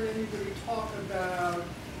haven't heard anybody talk about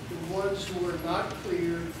the ones who are not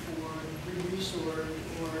cleared for release or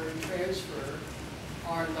transfer,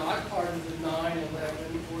 are not part of the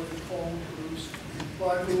 9/11 or the cold groups,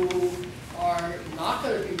 but who are not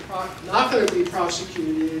going to be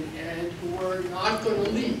prosecuted and who are not going to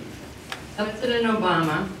leave. President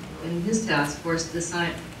Obama and his task force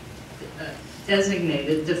defined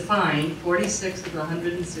 46 of the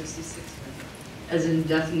 166 as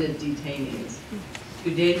indefinite detainees.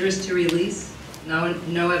 Too dangerous to release,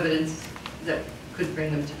 no evidence that could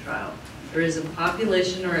bring them to trial. There is a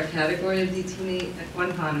population or a category of detainee at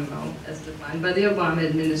Guantanamo as defined by the Obama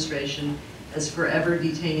administration as forever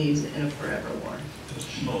detainees in a forever war.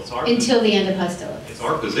 Well, it's our Until the end of hostilities. It's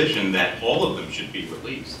our position that all of them should be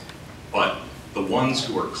released, but the ones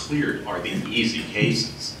who are cleared are the easy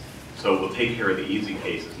cases. So we'll take care of the easy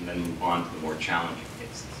cases and then move on to the more challenging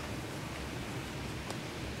cases.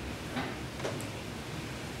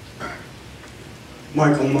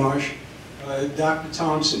 Michael Marsh. Dr.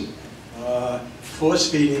 Thomson,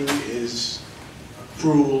 force feeding is a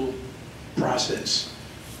cruel process.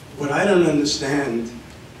 What I don't understand,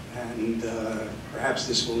 and perhaps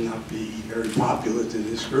this will not be very popular to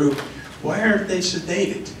this group, why aren't they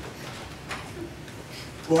sedated?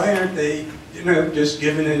 Why aren't they, you know, just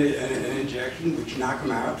given an injection which knock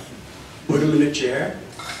them out, put them in a chair,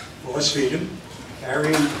 force feed them,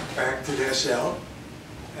 carry them back to their cell,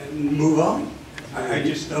 and move on? I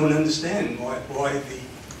just don't understand why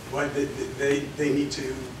they need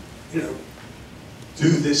to, you know, do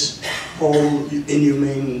this whole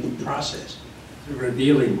inhumane process. It's a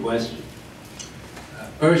revealing question.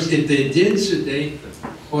 First, if they did sedate them,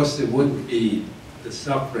 of course there wouldn't be the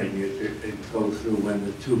suffering they go through when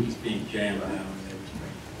the tube is being jammed down and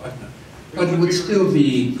everything, whatnot. But it would still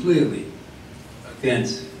be clearly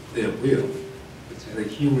against their will, which is a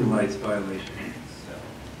human rights violation.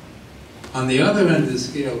 On the other end of the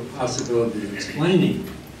scale, the possibility of explaining,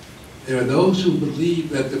 there are those who believe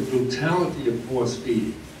that the brutality of force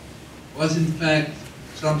feeding was in fact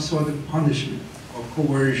some sort of punishment or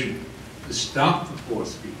coercion to stop the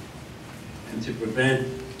force feeding and to prevent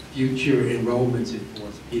future enrollments in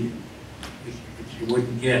force feeding, which you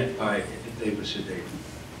wouldn't get if they were sedated.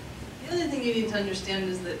 The other thing you need to understand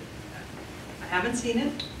is that I haven't seen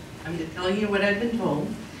it. I'm just telling you what I've been told,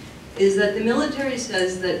 is that the military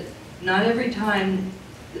says that not every time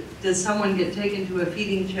does someone get taken to a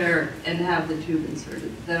feeding chair and have the tube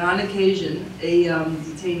inserted. That on occasion, a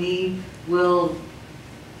detainee will,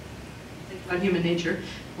 think about human nature,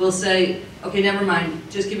 will say, okay, never mind,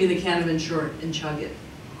 just give me the can of Ensure and chug it.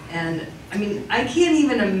 And I mean, I can't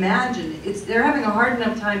even imagine, they're having a hard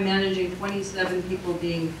enough time managing 27 people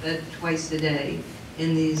being fed twice a day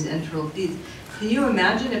in these enteral feeds. Can you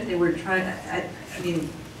imagine if they were trying, I mean,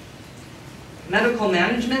 medical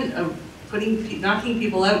management of knocking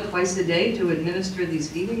people out twice a day to administer these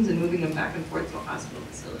feedings and moving them back and forth to a hospital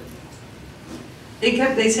facility?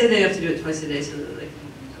 They say they have to do it twice a day so that they can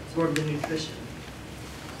absorb the nutrition.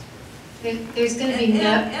 There's going to be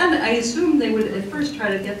and I assume they would at first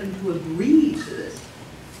try to get them to agree to this.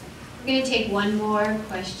 We're going to take one more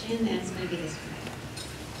question, and it's going to be this one.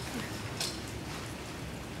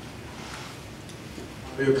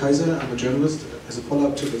 Mario Kaiser, I'm a journalist. As a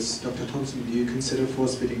follow-up to this, Dr. Thomson, do you consider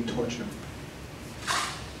force-feeding torture?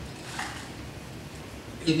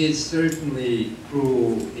 It is certainly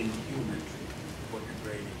cruel, inhuman for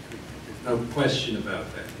degrading treatment. There's no question about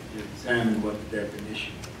that. If you examine what the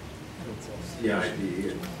definition of CID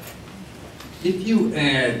is. If you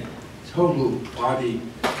add total body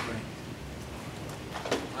strength,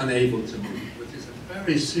 unable to move, which is a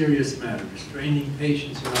very serious matter, restraining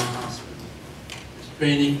patients in our hospital,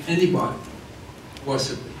 restraining anybody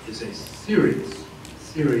forcibly is a serious,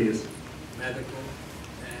 serious medical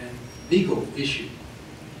and legal issue.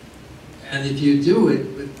 And if you do it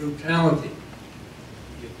with brutality,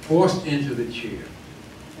 you're forced into the chair,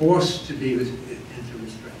 forced to be into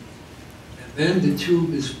restraint, and then the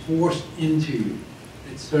tube is forced into you,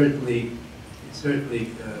 it certainly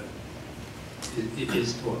it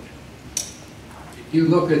is torture. If you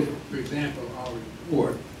look at, for example, our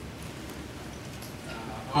report,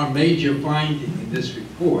 our major finding in this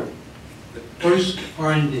report, the first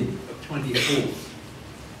finding of 24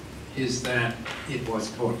 is that it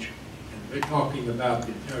was torture. And we're talking about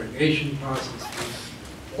the interrogation process,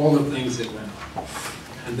 all the things that went on.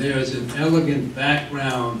 And there's an elegant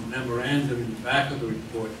background memorandum in the back of the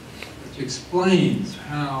report which explains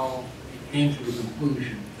how we came to the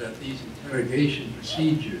conclusion that these interrogation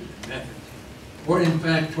procedures and methods were in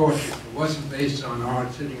fact torture. It wasn't based on our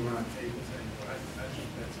sitting around a table saying, well, I think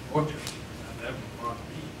that's torture. Now, that would bother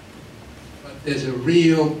me. But there's a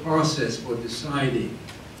real process for deciding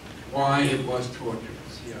why it was torture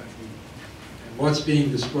for CID. And what's being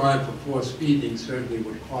described for force feeding certainly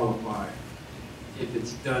would qualify, if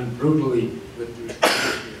it's done brutally with the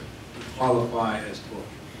restraint here, would qualify as torture.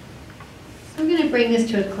 So I'm going to bring this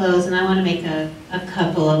to a close, and I want to make a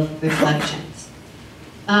couple of reflections.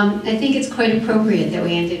 I think it's quite appropriate that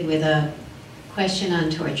we ended with a question on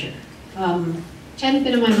torture, which hadn't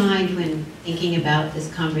been in my mind when thinking about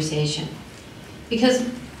this conversation. Because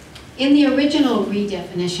in the original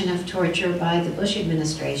redefinition of torture by the Bush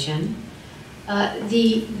administration,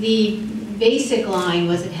 the basic line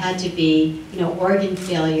was it had to be, organ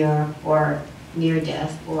failure or near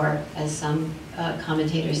death, or as some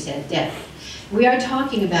commentators said, death. We are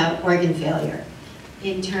talking about organ failure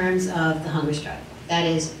in terms of the hunger strike. That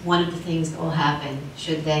is one of the things that will happen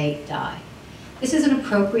should they die. This is an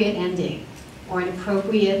appropriate ending, or an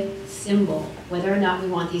appropriate symbol, whether or not we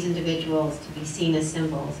want these individuals to be seen as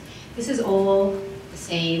symbols. This is all the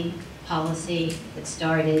same policy that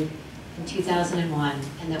started in 2001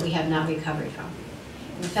 and that we have not recovered from.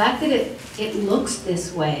 And the fact that it looks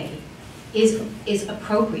this way is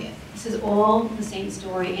appropriate. This is all the same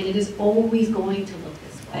story, and it is always going to look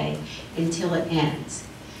this way until it ends.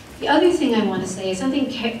 The other thing I want to say is something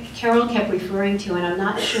Carol kept referring to, and I'm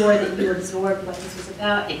not sure that you absorbed what this was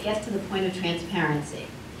about. It gets to the point of transparency.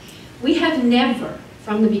 We have never,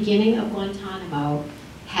 from the beginning of Guantanamo,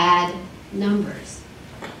 had numbers.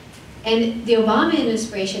 And the Obama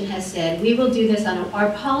administration has said, we will do this on our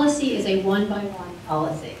policy is a one-by-one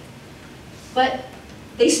policy. But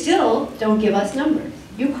they still don't give us numbers.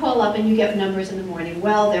 You call up and you get numbers in the morning.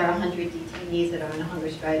 Well, there are 100 detainees that are on a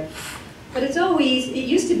hunger strike. But it's always, it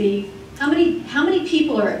used to be, how many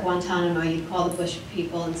people are at Guantanamo? You'd call the Bush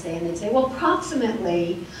people and they'd say, well,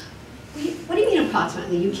 approximately. What do you mean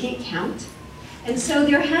approximately? You can't count? And so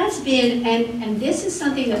there has been, and this is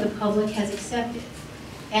something that the public has accepted,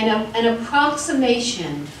 an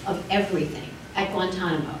approximation of everything at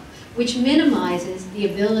Guantanamo, which minimizes the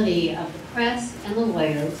ability of the press and the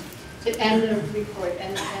lawyers and the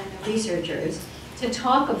researchers to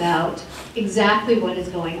talk about exactly what is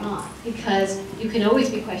going on, because you can always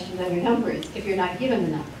be questioned on your numbers if you're not given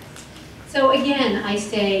the numbers. So again, I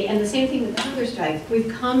say, and the same thing with the hunger strikes, we've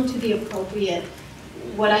come to the appropriate,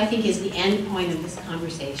 what I think is the end point of this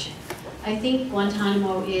conversation. I think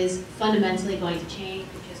Guantanamo is fundamentally going to change,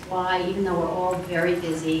 which is why, even though we're all very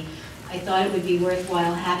busy, I thought it would be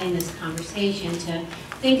worthwhile having this conversation to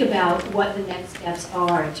think about what the next steps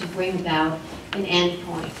are to bring about an end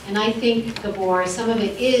point. And I think, Gabor, some of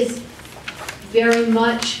it is very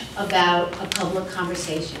much about a public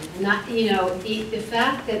conversation. And not, the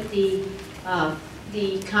fact that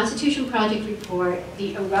the Constitution Project report,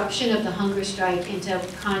 the eruption of the hunger strike into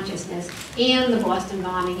consciousness, and the Boston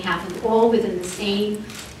bombing happened all within the same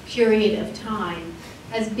period of time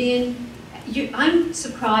has been, I'm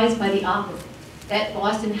surprised by the opposite, that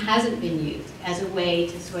Boston hasn't been used as a way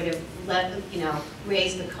to sort of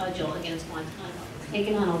raise the cudgel against Guantanamo. It's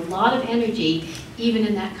taken on a lot of energy, even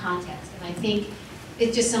in that context. And I think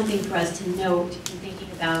it's just something for us to note in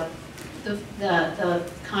thinking about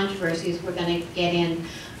the controversies we're going to get in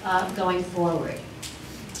going forward.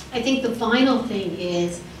 I think the final thing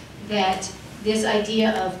is that this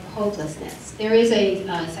idea of hopelessness. There is a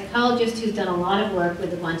psychologist who's done a lot of work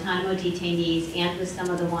with the Guantanamo detainees and with some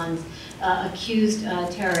of the ones accused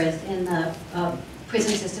terrorists in the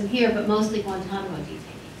prison system here, but mostly Guantanamo detainees,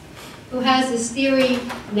 who has this theory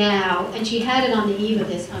now, and she had it on the eve of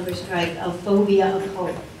this hunger strike, of phobia of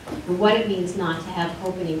hope, and what it means not to have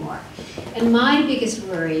hope anymore. And my biggest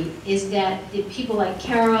worry is that the people like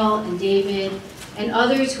Carol and David and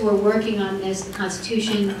others who are working on this, the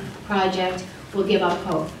Constitution Project, will give up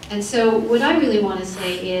hope. And so what I really want to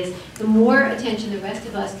say is the more attention the rest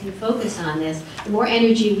of us can focus on this, the more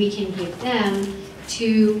energy we can give them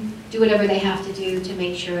to do whatever they have to do to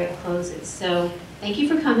make sure it closes. So thank you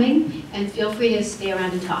for coming, and feel free to stay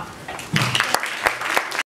around and talk.